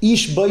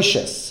 Ish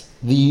Beis,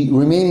 the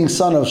remaining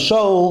son of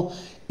Shaul,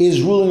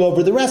 is ruling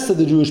over the rest of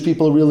the Jewish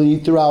people, really,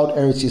 throughout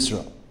Eretz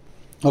Yisrael.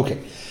 Okay,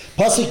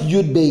 pasuk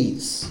Yud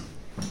Beis,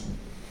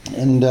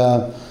 and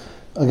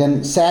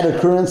again, sad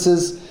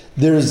occurrences.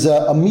 There's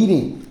a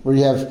meeting where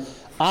you have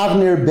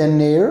Avner ben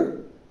Ner,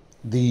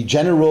 the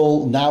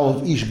general now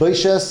of Ish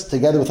Beis,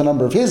 together with a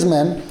number of his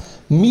men,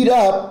 meet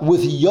up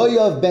with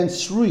Yoav ben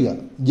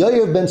Tzruya.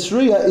 Yoav ben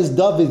Tzruya is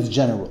David's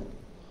general.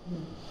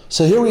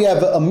 So here we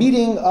have a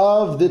meeting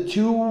of the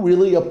 2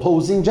 really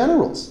opposing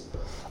generals.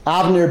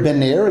 Avner ben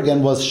Ner,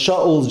 again, was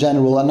Shaul's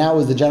general, and now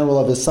is the general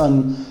of his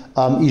son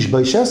Ish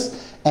Beis.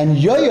 And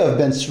Yoav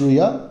ben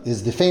Tzruya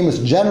is the famous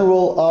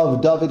general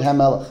of David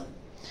HaMelech.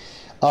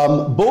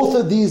 Both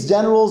of these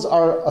generals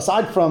are,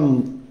 aside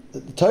from the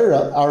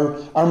Torah,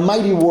 are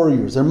mighty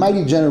warriors. They're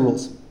mighty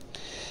generals.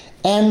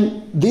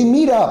 And they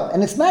meet up,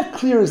 and it's not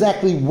clear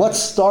exactly what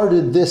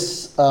started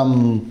this,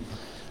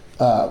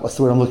 what's the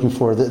word I'm looking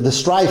for, the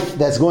strife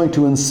that's going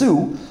to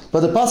ensue.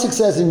 But the pasuk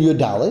says in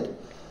Yudalit,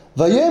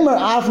 Vayomer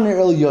Avner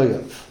el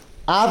Yoav.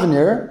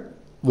 Avner,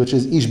 which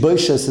is Ish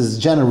Beis'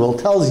 general,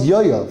 tells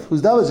Yoav,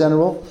 who's David's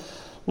general,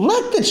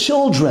 let the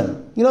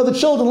children, let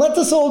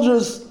the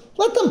soldiers,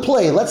 let them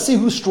play. Let's see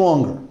who's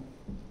stronger.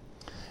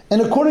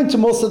 And according to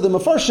most of the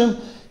Mefarshim,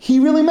 he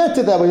really meant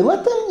it that way.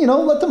 Let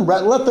them,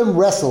 let them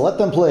wrestle. Let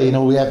them play.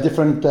 We have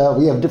different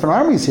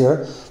armies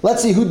here.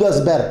 Let's see who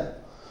does better.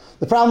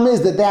 The problem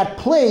is that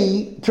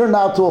play turned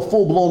out to a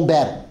full-blown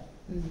battle.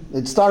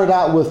 It started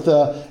out with,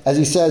 as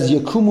he says,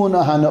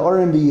 Yakumuna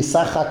hanaorim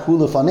v'yisachaku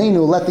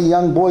lefanenu. Let the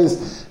young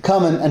boys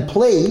come and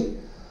play.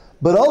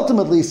 But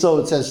ultimately, so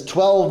it says,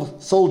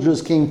 12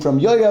 soldiers came from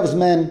Yoav's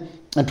men,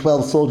 and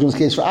 12 soldiers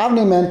came from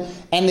Avner's men,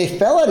 and they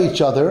fell at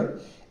each other,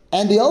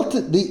 and they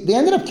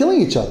ended up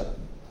killing each other.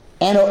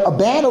 And a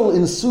battle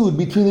ensued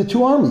between the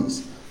 2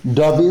 armies,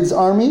 David's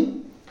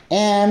army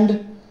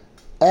and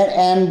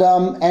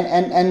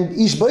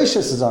Ish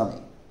Beis' army,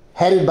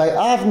 headed by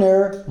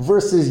Avner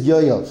versus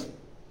Yoav.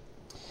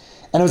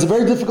 And it was a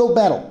very difficult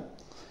battle.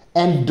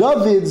 And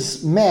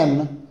David's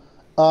men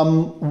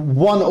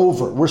won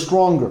over, were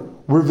stronger,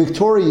 were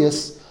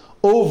victorious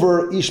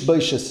over Ish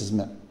Beis'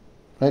 men.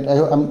 Right?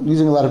 I'm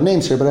using a lot of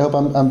names here, but I hope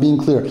I'm being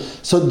clear.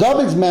 So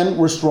David's men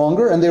were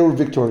stronger and they were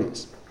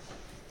victorious.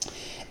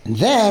 And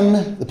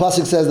then the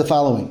pasuk says the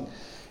following: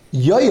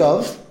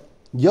 Yoav,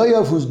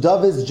 who's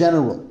David's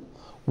general,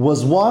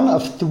 was one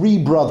of 3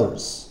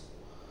 brothers.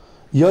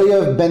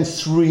 Yoav ben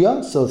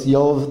Tzruya, so it's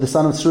Yoav the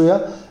son of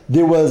Tzruya.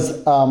 There was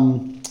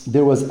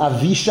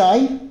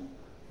Avishai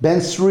ben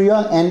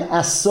Tzruya and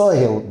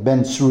Asohel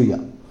ben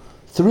Tzruya.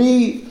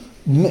 Three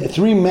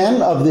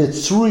men of the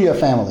Tzruya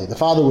family. The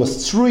father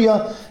was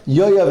Tzruya.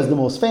 Yoav is the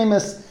most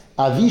famous.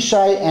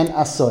 Avishai and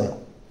Asohel.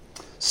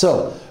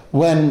 So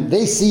when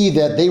they see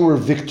that they were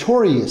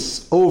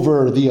victorious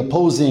over the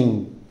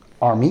opposing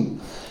army,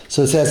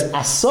 so it says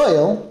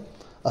Asohel,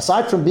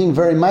 aside from being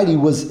very mighty,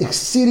 was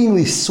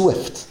exceedingly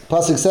swift.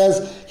 Pasuk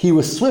says he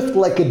was swift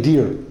like a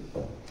deer.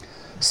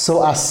 So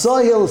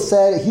Asohel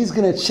said he's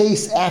going to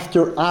chase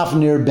after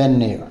Avner ben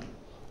Ner.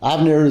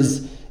 Avner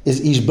is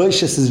Ish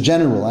Beis'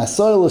 general.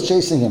 Asohel was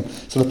chasing him.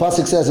 So the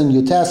pasuk says in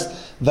Yutes,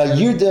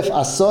 Vayirdef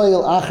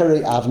Asohel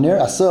acharei Avner.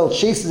 Asohel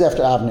chases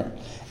after Avner.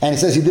 And it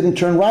says he didn't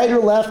turn right or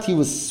left. He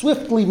was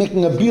swiftly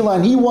making a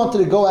beeline. He wanted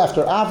to go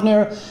after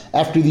Avner,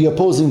 after the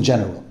opposing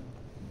general,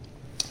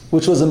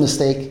 which was a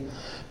mistake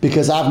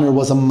because Avner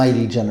was a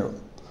mighty general.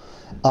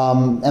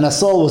 And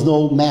Asohel was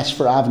no match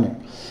for Avner.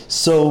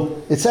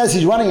 So it says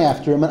he's running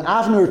after him, and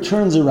Avner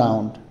turns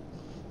around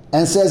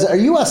and says, "Are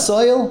you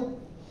Asohel?"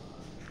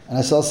 And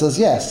Asohel says,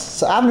 "Yes."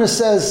 So Avner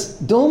says,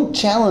 "Don't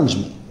challenge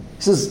me."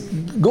 He says,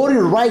 "Go to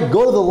your right,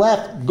 go to the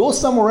left, go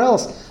somewhere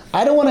else.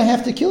 I don't want to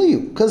have to kill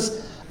you,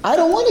 because I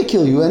don't want to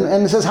kill you."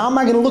 And he says, "How am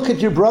I going to look at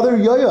your brother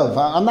Yoav?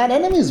 I'm not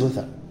enemies with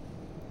him."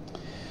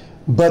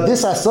 But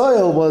this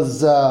Asohel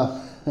was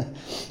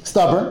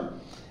stubborn,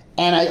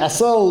 and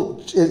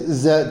Asohel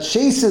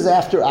chases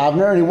after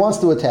Avner, and he wants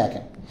to attack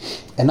him.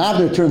 And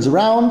Avner turns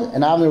around,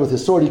 and Avner with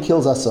his sword, he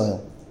kills Asohel.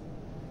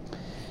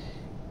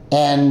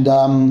 And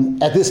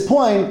at this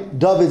point,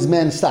 David's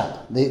men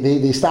stop.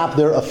 They stop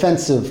their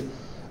offensive,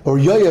 or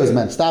Yoav's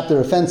men stop their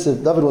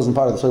offensive. David wasn't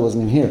part of this, so he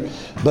wasn't even here.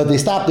 But they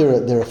stop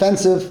their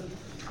offensive.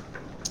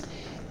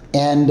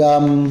 And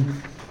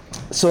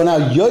so now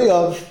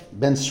Yoav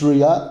ben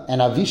Tzruya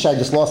and Avishai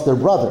just lost their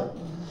brother.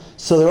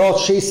 So they're all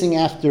chasing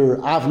after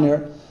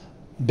Avner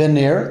ben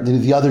Ner,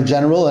 the other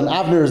general, and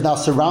Avner is now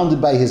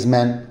surrounded by his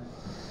men.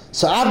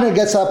 So Avner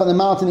gets up on the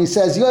mountain, he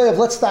says, "Yoav,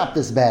 let's stop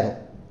this battle.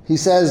 He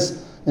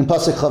says in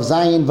Pasuk Chav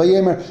Zayin,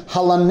 Vayemer,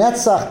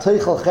 Halanetzach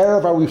teichel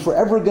cherev, are we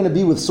forever going to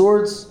be with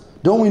swords?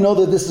 Don't we know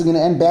that this is going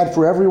to end bad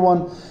for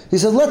everyone? He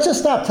says, let's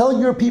just stop. Tell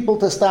your people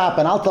to stop,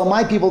 and I'll tell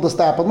my people to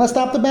stop, and let's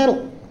stop the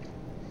battle.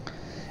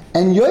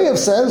 And Yoav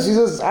says, he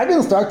says, I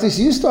didn't start this,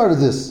 you started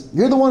this.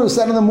 You're the one who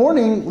said in the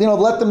morning,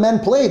 let the men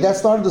play. That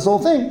started this whole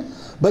thing.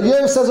 But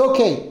Yoav says,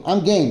 okay,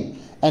 I'm game.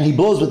 And he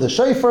blows with the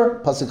shofar,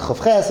 Pasuk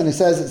Chav Ches, and he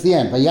says, it's the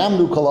end.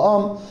 Vayamnu kol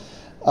ha'am.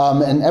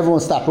 And everyone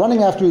stopped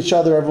running after each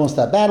other, everyone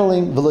stopped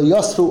battling.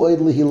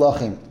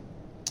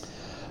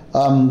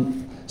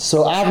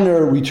 So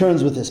Avner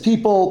returns with his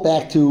people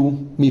back to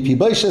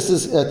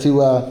Ishbosheth's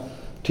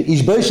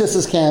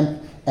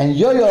camp, and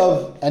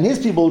Yoav and his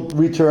people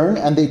return,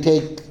 and they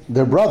take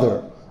their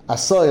brother,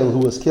 Asael, who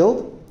was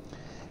killed.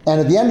 And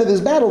at the end of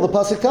this battle, the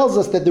Pasuk tells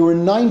us that there were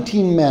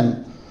 19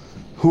 men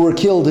who were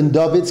killed in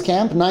David's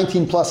camp,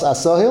 19 plus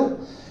Asael.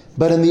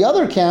 But in the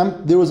other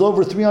camp, there was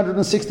over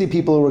 360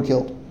 people who were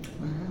killed.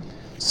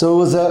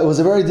 So it was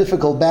a very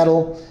difficult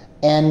battle,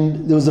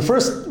 and there was the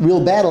first real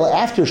battle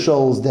after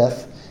Shaul's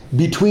death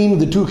between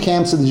the two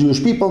camps of the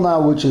Jewish people now,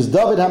 which is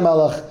David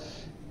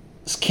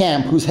HaMelech's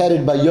camp, who's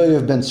headed by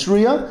Yoav ben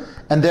Tzruya,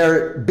 and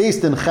they're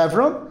based in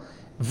Hebron,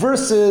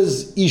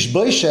 versus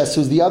Ishbosheth,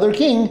 who's the other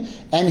king,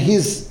 and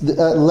his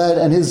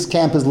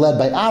camp is led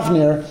by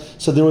Avner.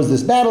 So there was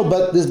this battle,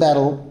 but this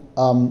battle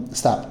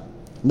stopped.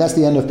 And that's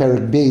the end of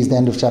Perek Beis, the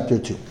end of chapter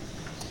 2.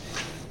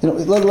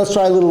 Let's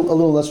try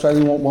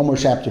one more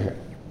chapter here.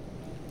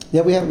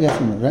 Yeah, we have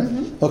one more, right?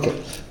 Mm-hmm. Okay.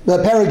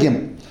 Perek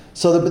Gimel.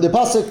 So the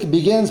pasuk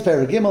begins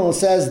Perek Gimel and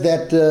says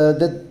that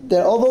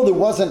although there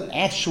wasn't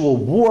actual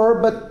war,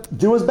 but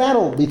there was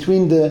battle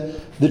between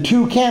the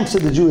two camps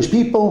of the Jewish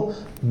people,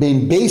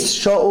 being Beis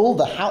Shaul,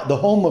 the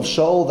home of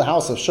Shaul, the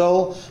house of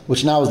Shaul,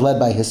 which now is led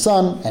by his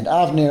son and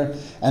Avner,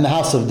 and the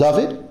house of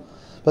David.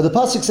 But the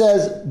pasuk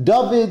says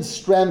David's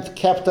strength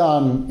kept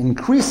on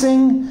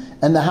increasing,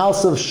 and the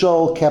house of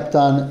Shaul kept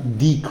on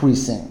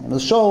decreasing.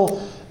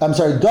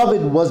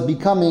 David was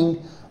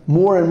becoming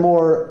more and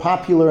more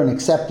popular and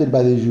accepted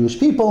by the Jewish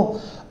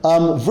people,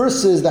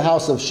 versus the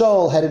house of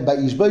Shaul, headed by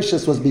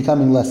Ishbosheth, was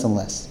becoming less and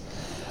less.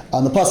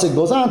 The pasuk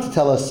goes on to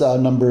tell us a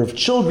number of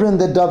children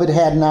that David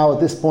had now at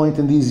this point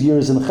in these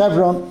years in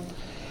Hebron.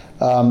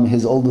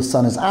 His oldest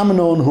son is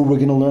Amnon, who we're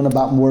going to learn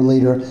about more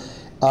later.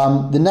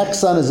 The next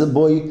son is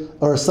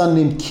a son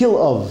named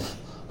Kilov,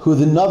 who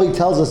the Navi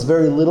tells us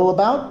very little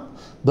about,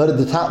 but at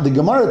the top, the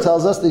Gemara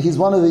tells us that he's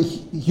one of the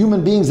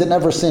human beings that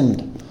never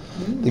sinned.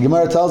 The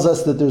Gemara tells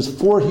us that there's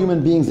 4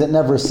 human beings that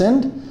never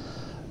sinned,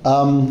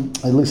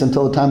 at least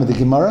until the time of the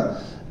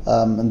Gemara,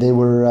 and they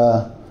were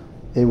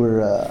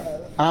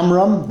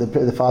Amram,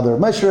 the father of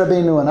Moshe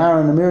Rabbeinu, and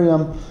Aaron and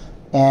Miriam,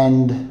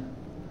 and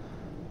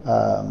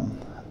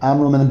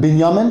Amram and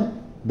Binyamin,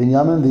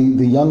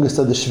 the youngest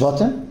of the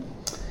Shvatim,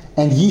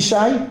 and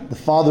Yishai, the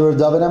father of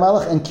David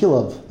HaMelech, and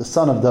Kilov, the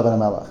son of David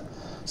HaMelech.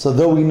 So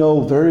though we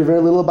know very, very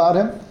little about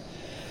him,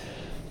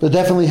 but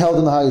definitely held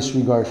in the highest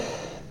regard.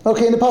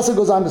 Okay, and the pasuk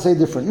goes on to say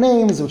different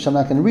names, which I'm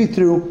not going to read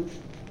through.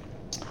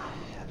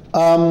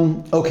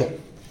 Okay,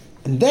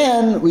 and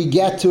then we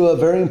get to a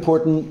very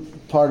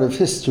important part of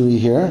history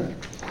here.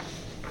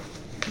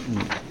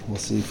 We'll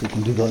see if we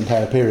can do the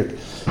entire period.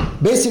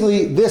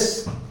 Basically,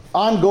 this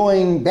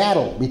ongoing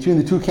battle between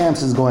the two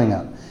camps is going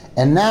on.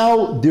 And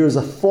now there's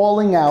a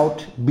falling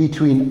out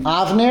between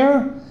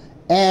Avner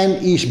and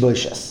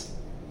Ishbosheth.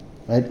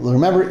 Right?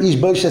 Remember,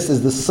 Ishbosheth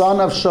is the son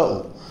of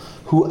Shaul,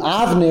 who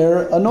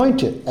Avner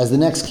anointed as the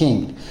next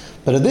king.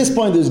 But at this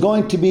point, there's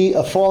going to be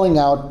a falling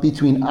out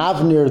between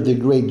Avner, the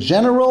great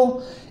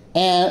general,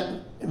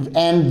 and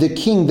the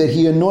king that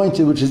he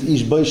anointed, which is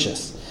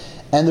Ishbosheth.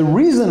 And the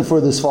reason for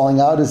this falling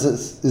out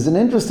is an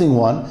interesting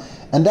one,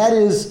 and that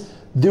is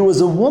there was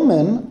a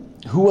woman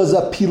who was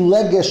a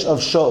pilegesh of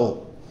Shaul.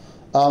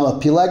 A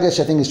pilegesh,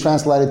 I think, is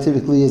translated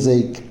typically as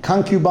a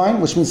concubine,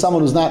 which means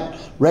someone who's not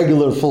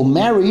regular, full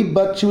married,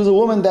 but she was a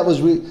woman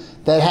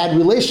that had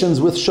relations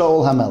with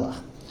Shaul HaMelech.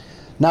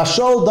 Now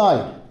Shaul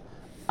died.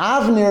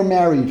 Avner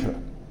married her,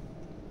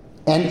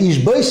 and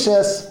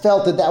Ishbosheth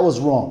felt that was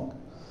wrong.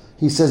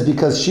 He says,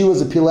 because she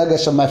was a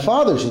pilegesh of my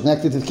father, she's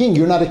connected to the king.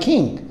 You're not a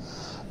king.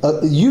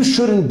 You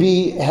shouldn't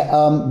be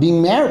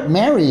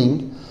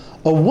marrying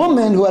a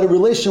woman who had a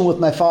relation with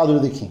my father,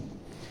 the king.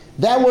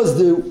 That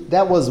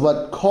was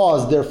what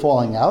caused their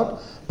falling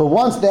out. But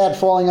once that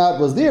falling out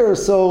was there,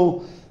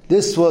 so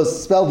this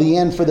spelled the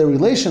end for their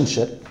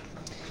relationship.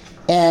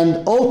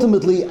 And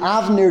ultimately,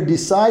 Avner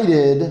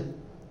decided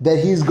that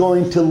he's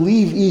going to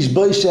leave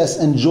Ishbosheth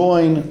and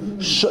join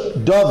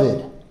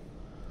David,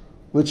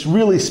 which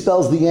really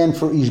spells the end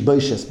for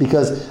Ishbosheth,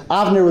 because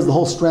Avner was the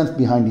whole strength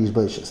behind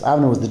Ishbosheth.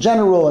 Avner was the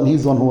general, and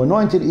he's the one who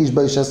anointed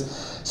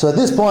Ishbosheth. So at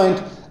this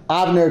point,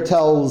 Avner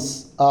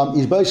tells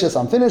Ishbosheth,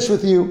 I'm finished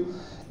with you.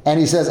 And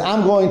he says,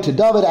 I'm going to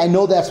David. I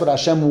know that's what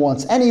Hashem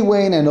wants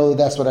anyway, and I know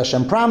that's what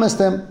Hashem promised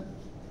him.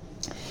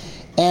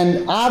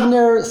 And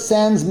Avner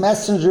sends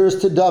messengers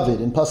to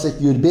David in Pasuk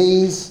Yud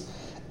Beis,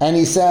 and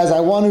he says, I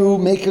want to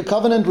make a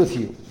covenant with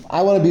you.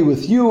 I want to be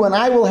with you, and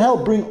I will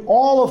help bring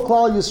all of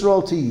Klal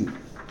Yisrael to you.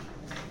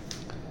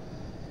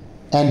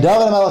 And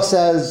David HaMelech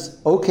says,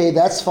 okay,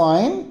 that's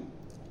fine,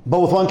 but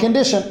with one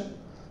condition.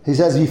 He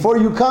says, before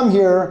you come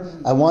here,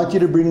 I want you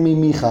to bring me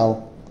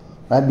Michal.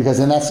 Right? Because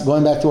then that's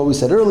going back to what we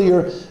said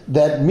earlier,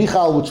 that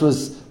Michal, which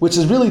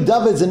is really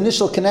David's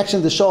initial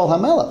connection to Shaul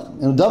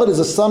HaMelech. David is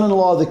a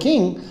son-in-law of the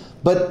king,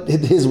 but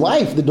his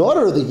wife, the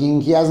daughter of the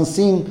king, he hasn't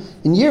seen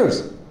in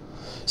years.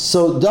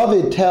 So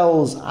David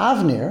tells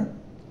Avner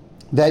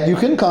that you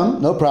can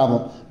come, no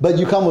problem, but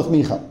you come with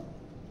Michal.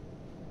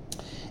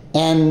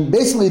 And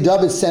basically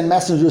David sent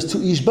messengers to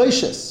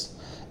Ishbosheth.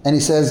 And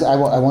he says, I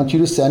want you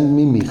to send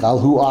me Michal,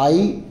 who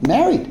I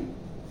married.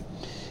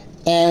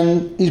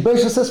 And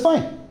Ishbosheth says,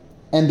 fine.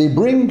 And they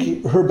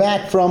bring her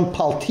back from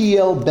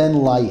Paltiel ben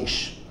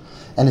Laish.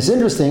 And it's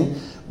interesting,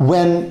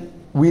 when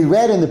we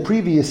read in the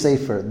previous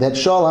Sefer that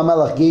Shaul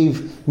HaMelech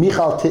gave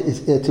Michal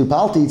to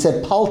Palti, it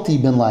said Palti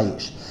ben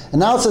Laish. And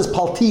now it says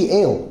Palti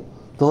El.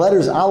 The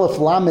letters Aleph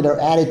Lamed are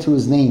added to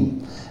his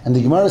name. And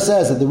the Gemara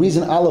says that the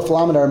reason Aleph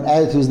Lamed are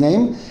added to his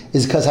name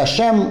is because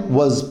Hashem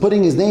was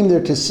putting his name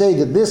there to say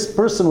that this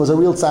person was a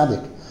real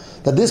tzaddik.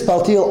 That this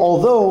Paltiel,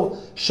 although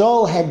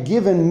Shaul had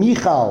given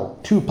Michal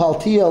to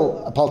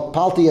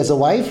Palti as a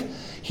wife,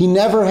 he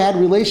never had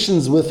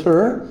relations with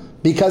her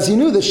because he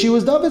knew that she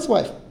was David's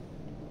wife.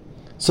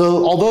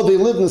 So although they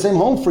lived in the same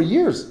home for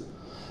years,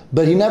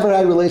 but he never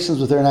had relations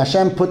with her. And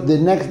Hashem put the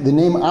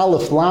name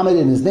Aleph Lamed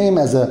in his name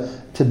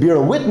to bear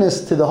a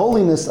witness to the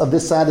holiness of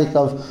this tzaddik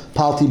of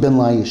Palti ben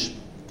Laish.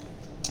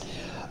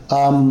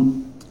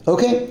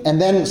 Okay,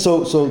 and then so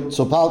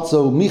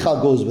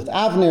Michal goes with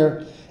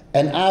Avner,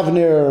 and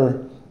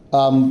Avner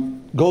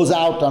goes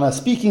out on a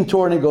speaking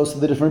tour, and he goes to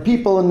the different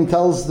people, and he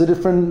tells the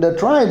different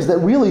tribes that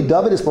really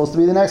David is supposed to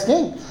be the next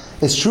king.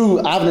 It's true,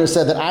 Avner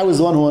said that I was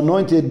the one who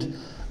anointed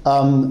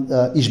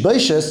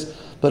Ishbosheth,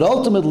 but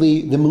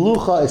ultimately the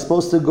Melucha is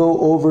supposed to go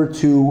over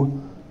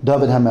to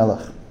David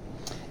HaMelech.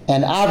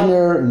 And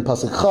Avner in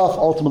Pasuk Chaf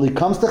ultimately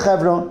comes to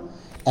Hebron,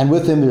 and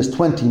with him there's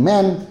 20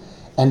 men,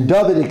 and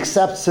David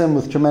accepts him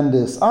with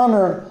tremendous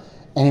honor,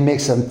 and he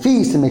makes a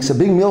feast, and makes a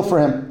big meal for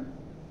him.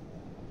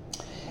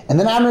 And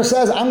then Avner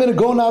says, I'm going to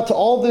go now to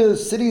all the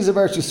cities of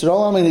Eretz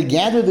Yisrael, I'm going to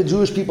gather the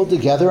Jewish people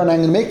together, and I'm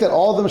going to make that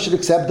all of them should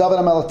accept David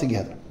HaMelech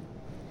together.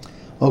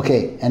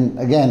 Okay, and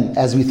again,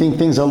 as we think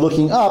things are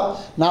looking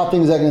up, now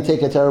things are going to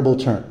take a terrible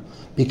turn.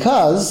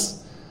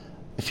 Because,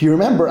 if you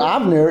remember,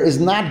 Avner is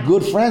not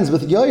good friends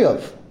with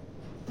Yoav.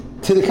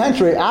 To the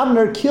contrary,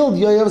 Avner killed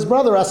Yoav's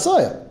brother,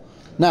 Asahel.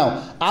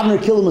 Now,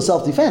 Avner killed him in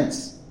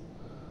self-defense,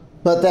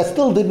 but that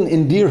still didn't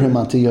endear him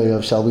unto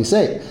Yoav, shall we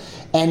say.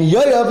 And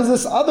Yoav is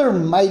this other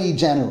mighty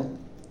general.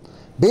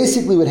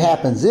 Basically what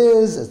happens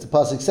is, as the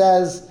Pasuk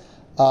says,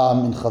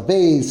 in Chav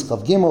Beis,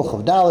 Chav Gimel,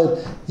 Chav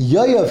Dalet,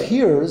 Yoav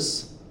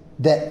hears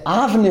that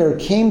Avner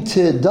came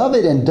to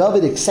David, and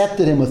David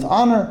accepted him with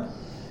honor.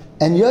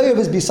 And Yoav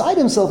is beside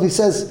himself.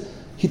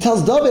 He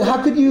tells David,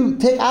 how could you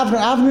take Avner?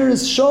 Avner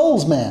is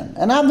Shaul's man.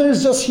 And Avner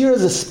is just here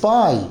as a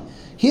spy.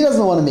 He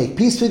doesn't want to make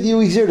peace with you.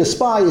 He's here to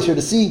spy, he's here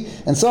to see,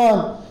 and so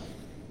on.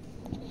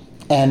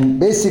 And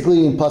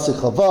basically in Pasuk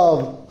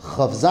Chavav,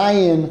 Chav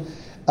Zayin,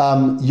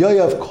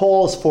 Yoav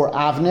calls for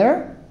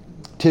Avner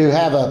to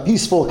have a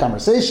peaceful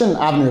conversation.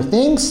 Avner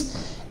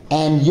thinks,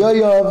 and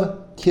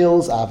Yoav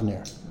kills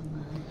Avner.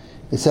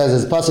 It says,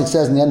 as the Pasuk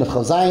says in the end of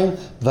Chav Zayin,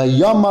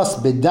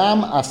 Vayamas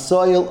bedam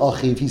Asahel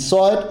achiv. He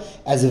saw it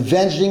as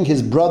avenging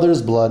his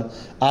brother's blood.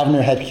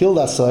 Avner had killed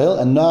Asahel,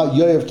 and now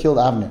Yoav killed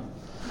Avner.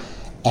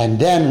 And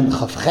then in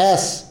Chav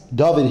Ches,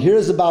 David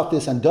hears about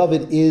this, and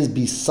David is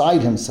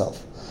beside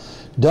himself.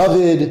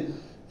 David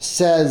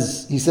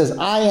says,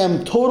 I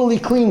am totally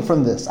clean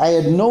from this. I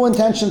had no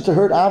intention to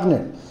hurt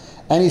Avner.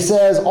 And he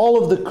says,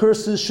 all of the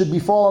curses should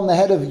befall on the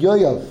head of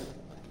Yoav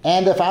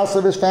and the house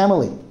of his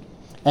family.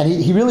 And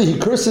he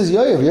curses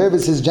Yoav. Yoav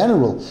is his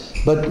general.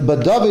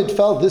 But David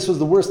felt this was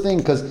the worst thing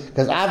because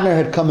Avner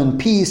had come in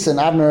peace, and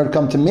Avner had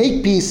come to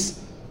make peace.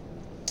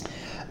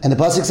 And the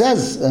Pasuk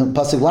says,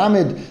 Pasuk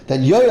Lamed,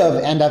 that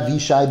Yoav and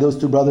Avishai, those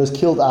two brothers,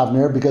 killed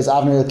Avner because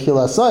Avner had killed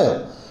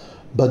Asahel.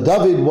 But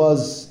David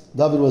was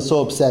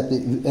so upset.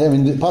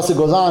 The Pasuk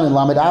goes on in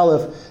Lamed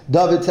Aleph.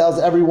 David tells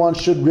everyone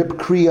should rip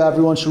kriya,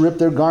 everyone should rip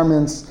their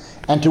garments,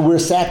 and to wear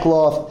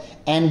sackcloth.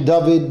 And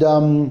David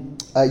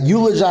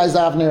eulogized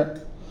Avner.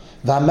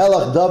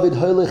 V'amelach David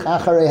holich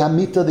acharei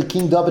hamita. The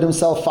king David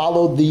himself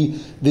followed the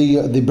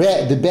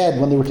bed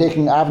when they were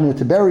taking Avner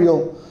to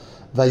burial.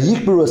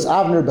 Vayikberu es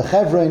Avner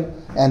bechevron,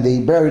 and they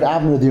buried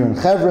Avner there in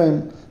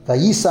Chevron.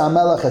 Vayisa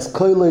Amelach es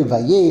koiloi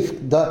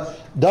vayef.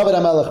 David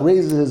HaMelech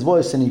raises his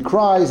voice and he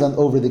cries, and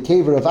over the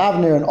caver of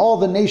Avner, and all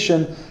the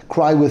nation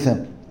cry with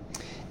him.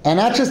 And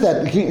not just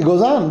that, it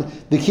goes on.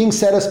 The king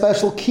said a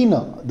special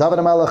kina. David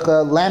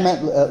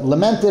HaMelech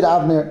lamented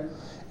Avner,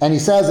 and he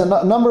says a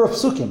number of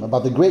psukim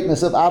about the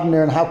greatness of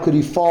Avner and how could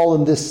he fall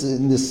in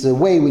this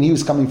way when he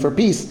was coming for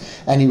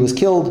peace, and he was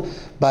killed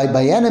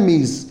by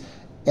enemies.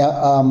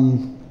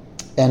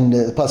 And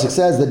the Pasuk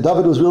says that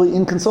David was really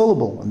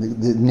inconsolable.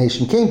 And the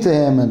nation came to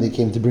him, and they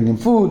came to bring him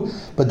food.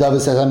 But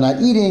David says, I'm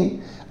not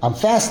eating, I'm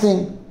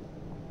fasting.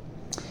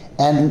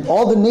 And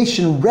all the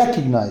nation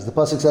recognized, the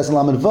Pasuk says in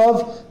Lamed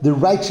Vav, the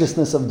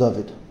righteousness of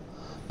David.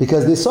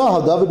 Because they saw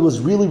how David was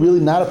really, really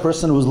not a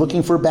person who was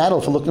looking for battle,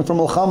 for looking for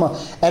Milchama.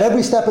 At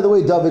every step of the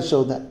way, David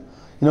showed that.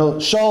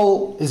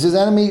 Shaul is his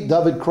enemy,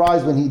 David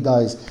cries when he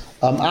dies.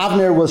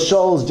 Avner was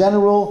Shaul's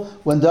general.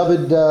 When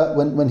David,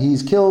 when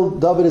he's killed,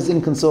 David is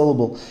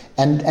inconsolable.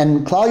 And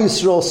Klal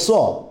Yisrael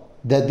saw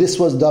that this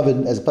was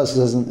David, as the Pasuk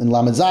says in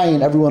Lamed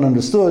Zayin, everyone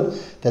understood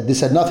that this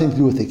had nothing to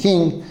do with the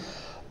king.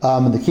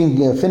 And the king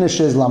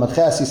finishes, Lamed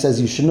Ches, he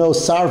says, you should know,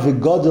 Sar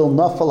v'godel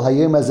nafal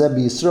hayem hazeh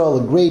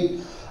b'Yisrael, a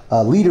great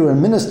leader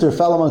and minister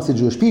fell amongst the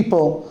Jewish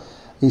people.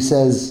 He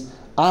says,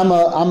 I'm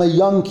a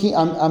young king,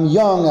 I'm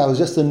young, I was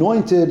just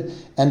anointed,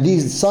 and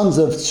these sons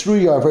of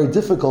Shruya are very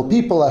difficult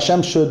people.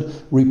 Hashem should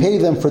repay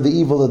them for the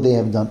evil that they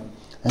have done.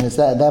 And it's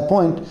at that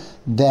point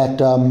that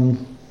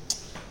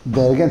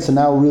again, so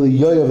now really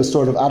Yoav is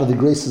sort of out of the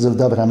graces of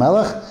David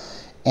HaMelech,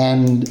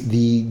 and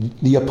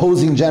the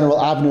opposing general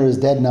Avner is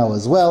dead now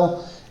as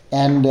well.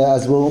 And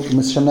as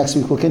next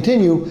week we'll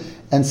continue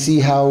and see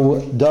how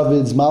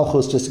David's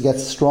Malchus just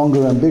gets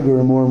stronger and bigger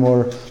and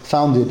more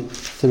founded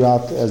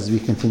throughout as we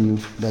continue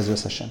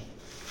Be'ezras Hashem.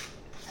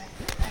 I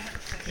have a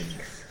question.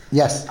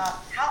 Yes.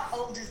 How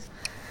old is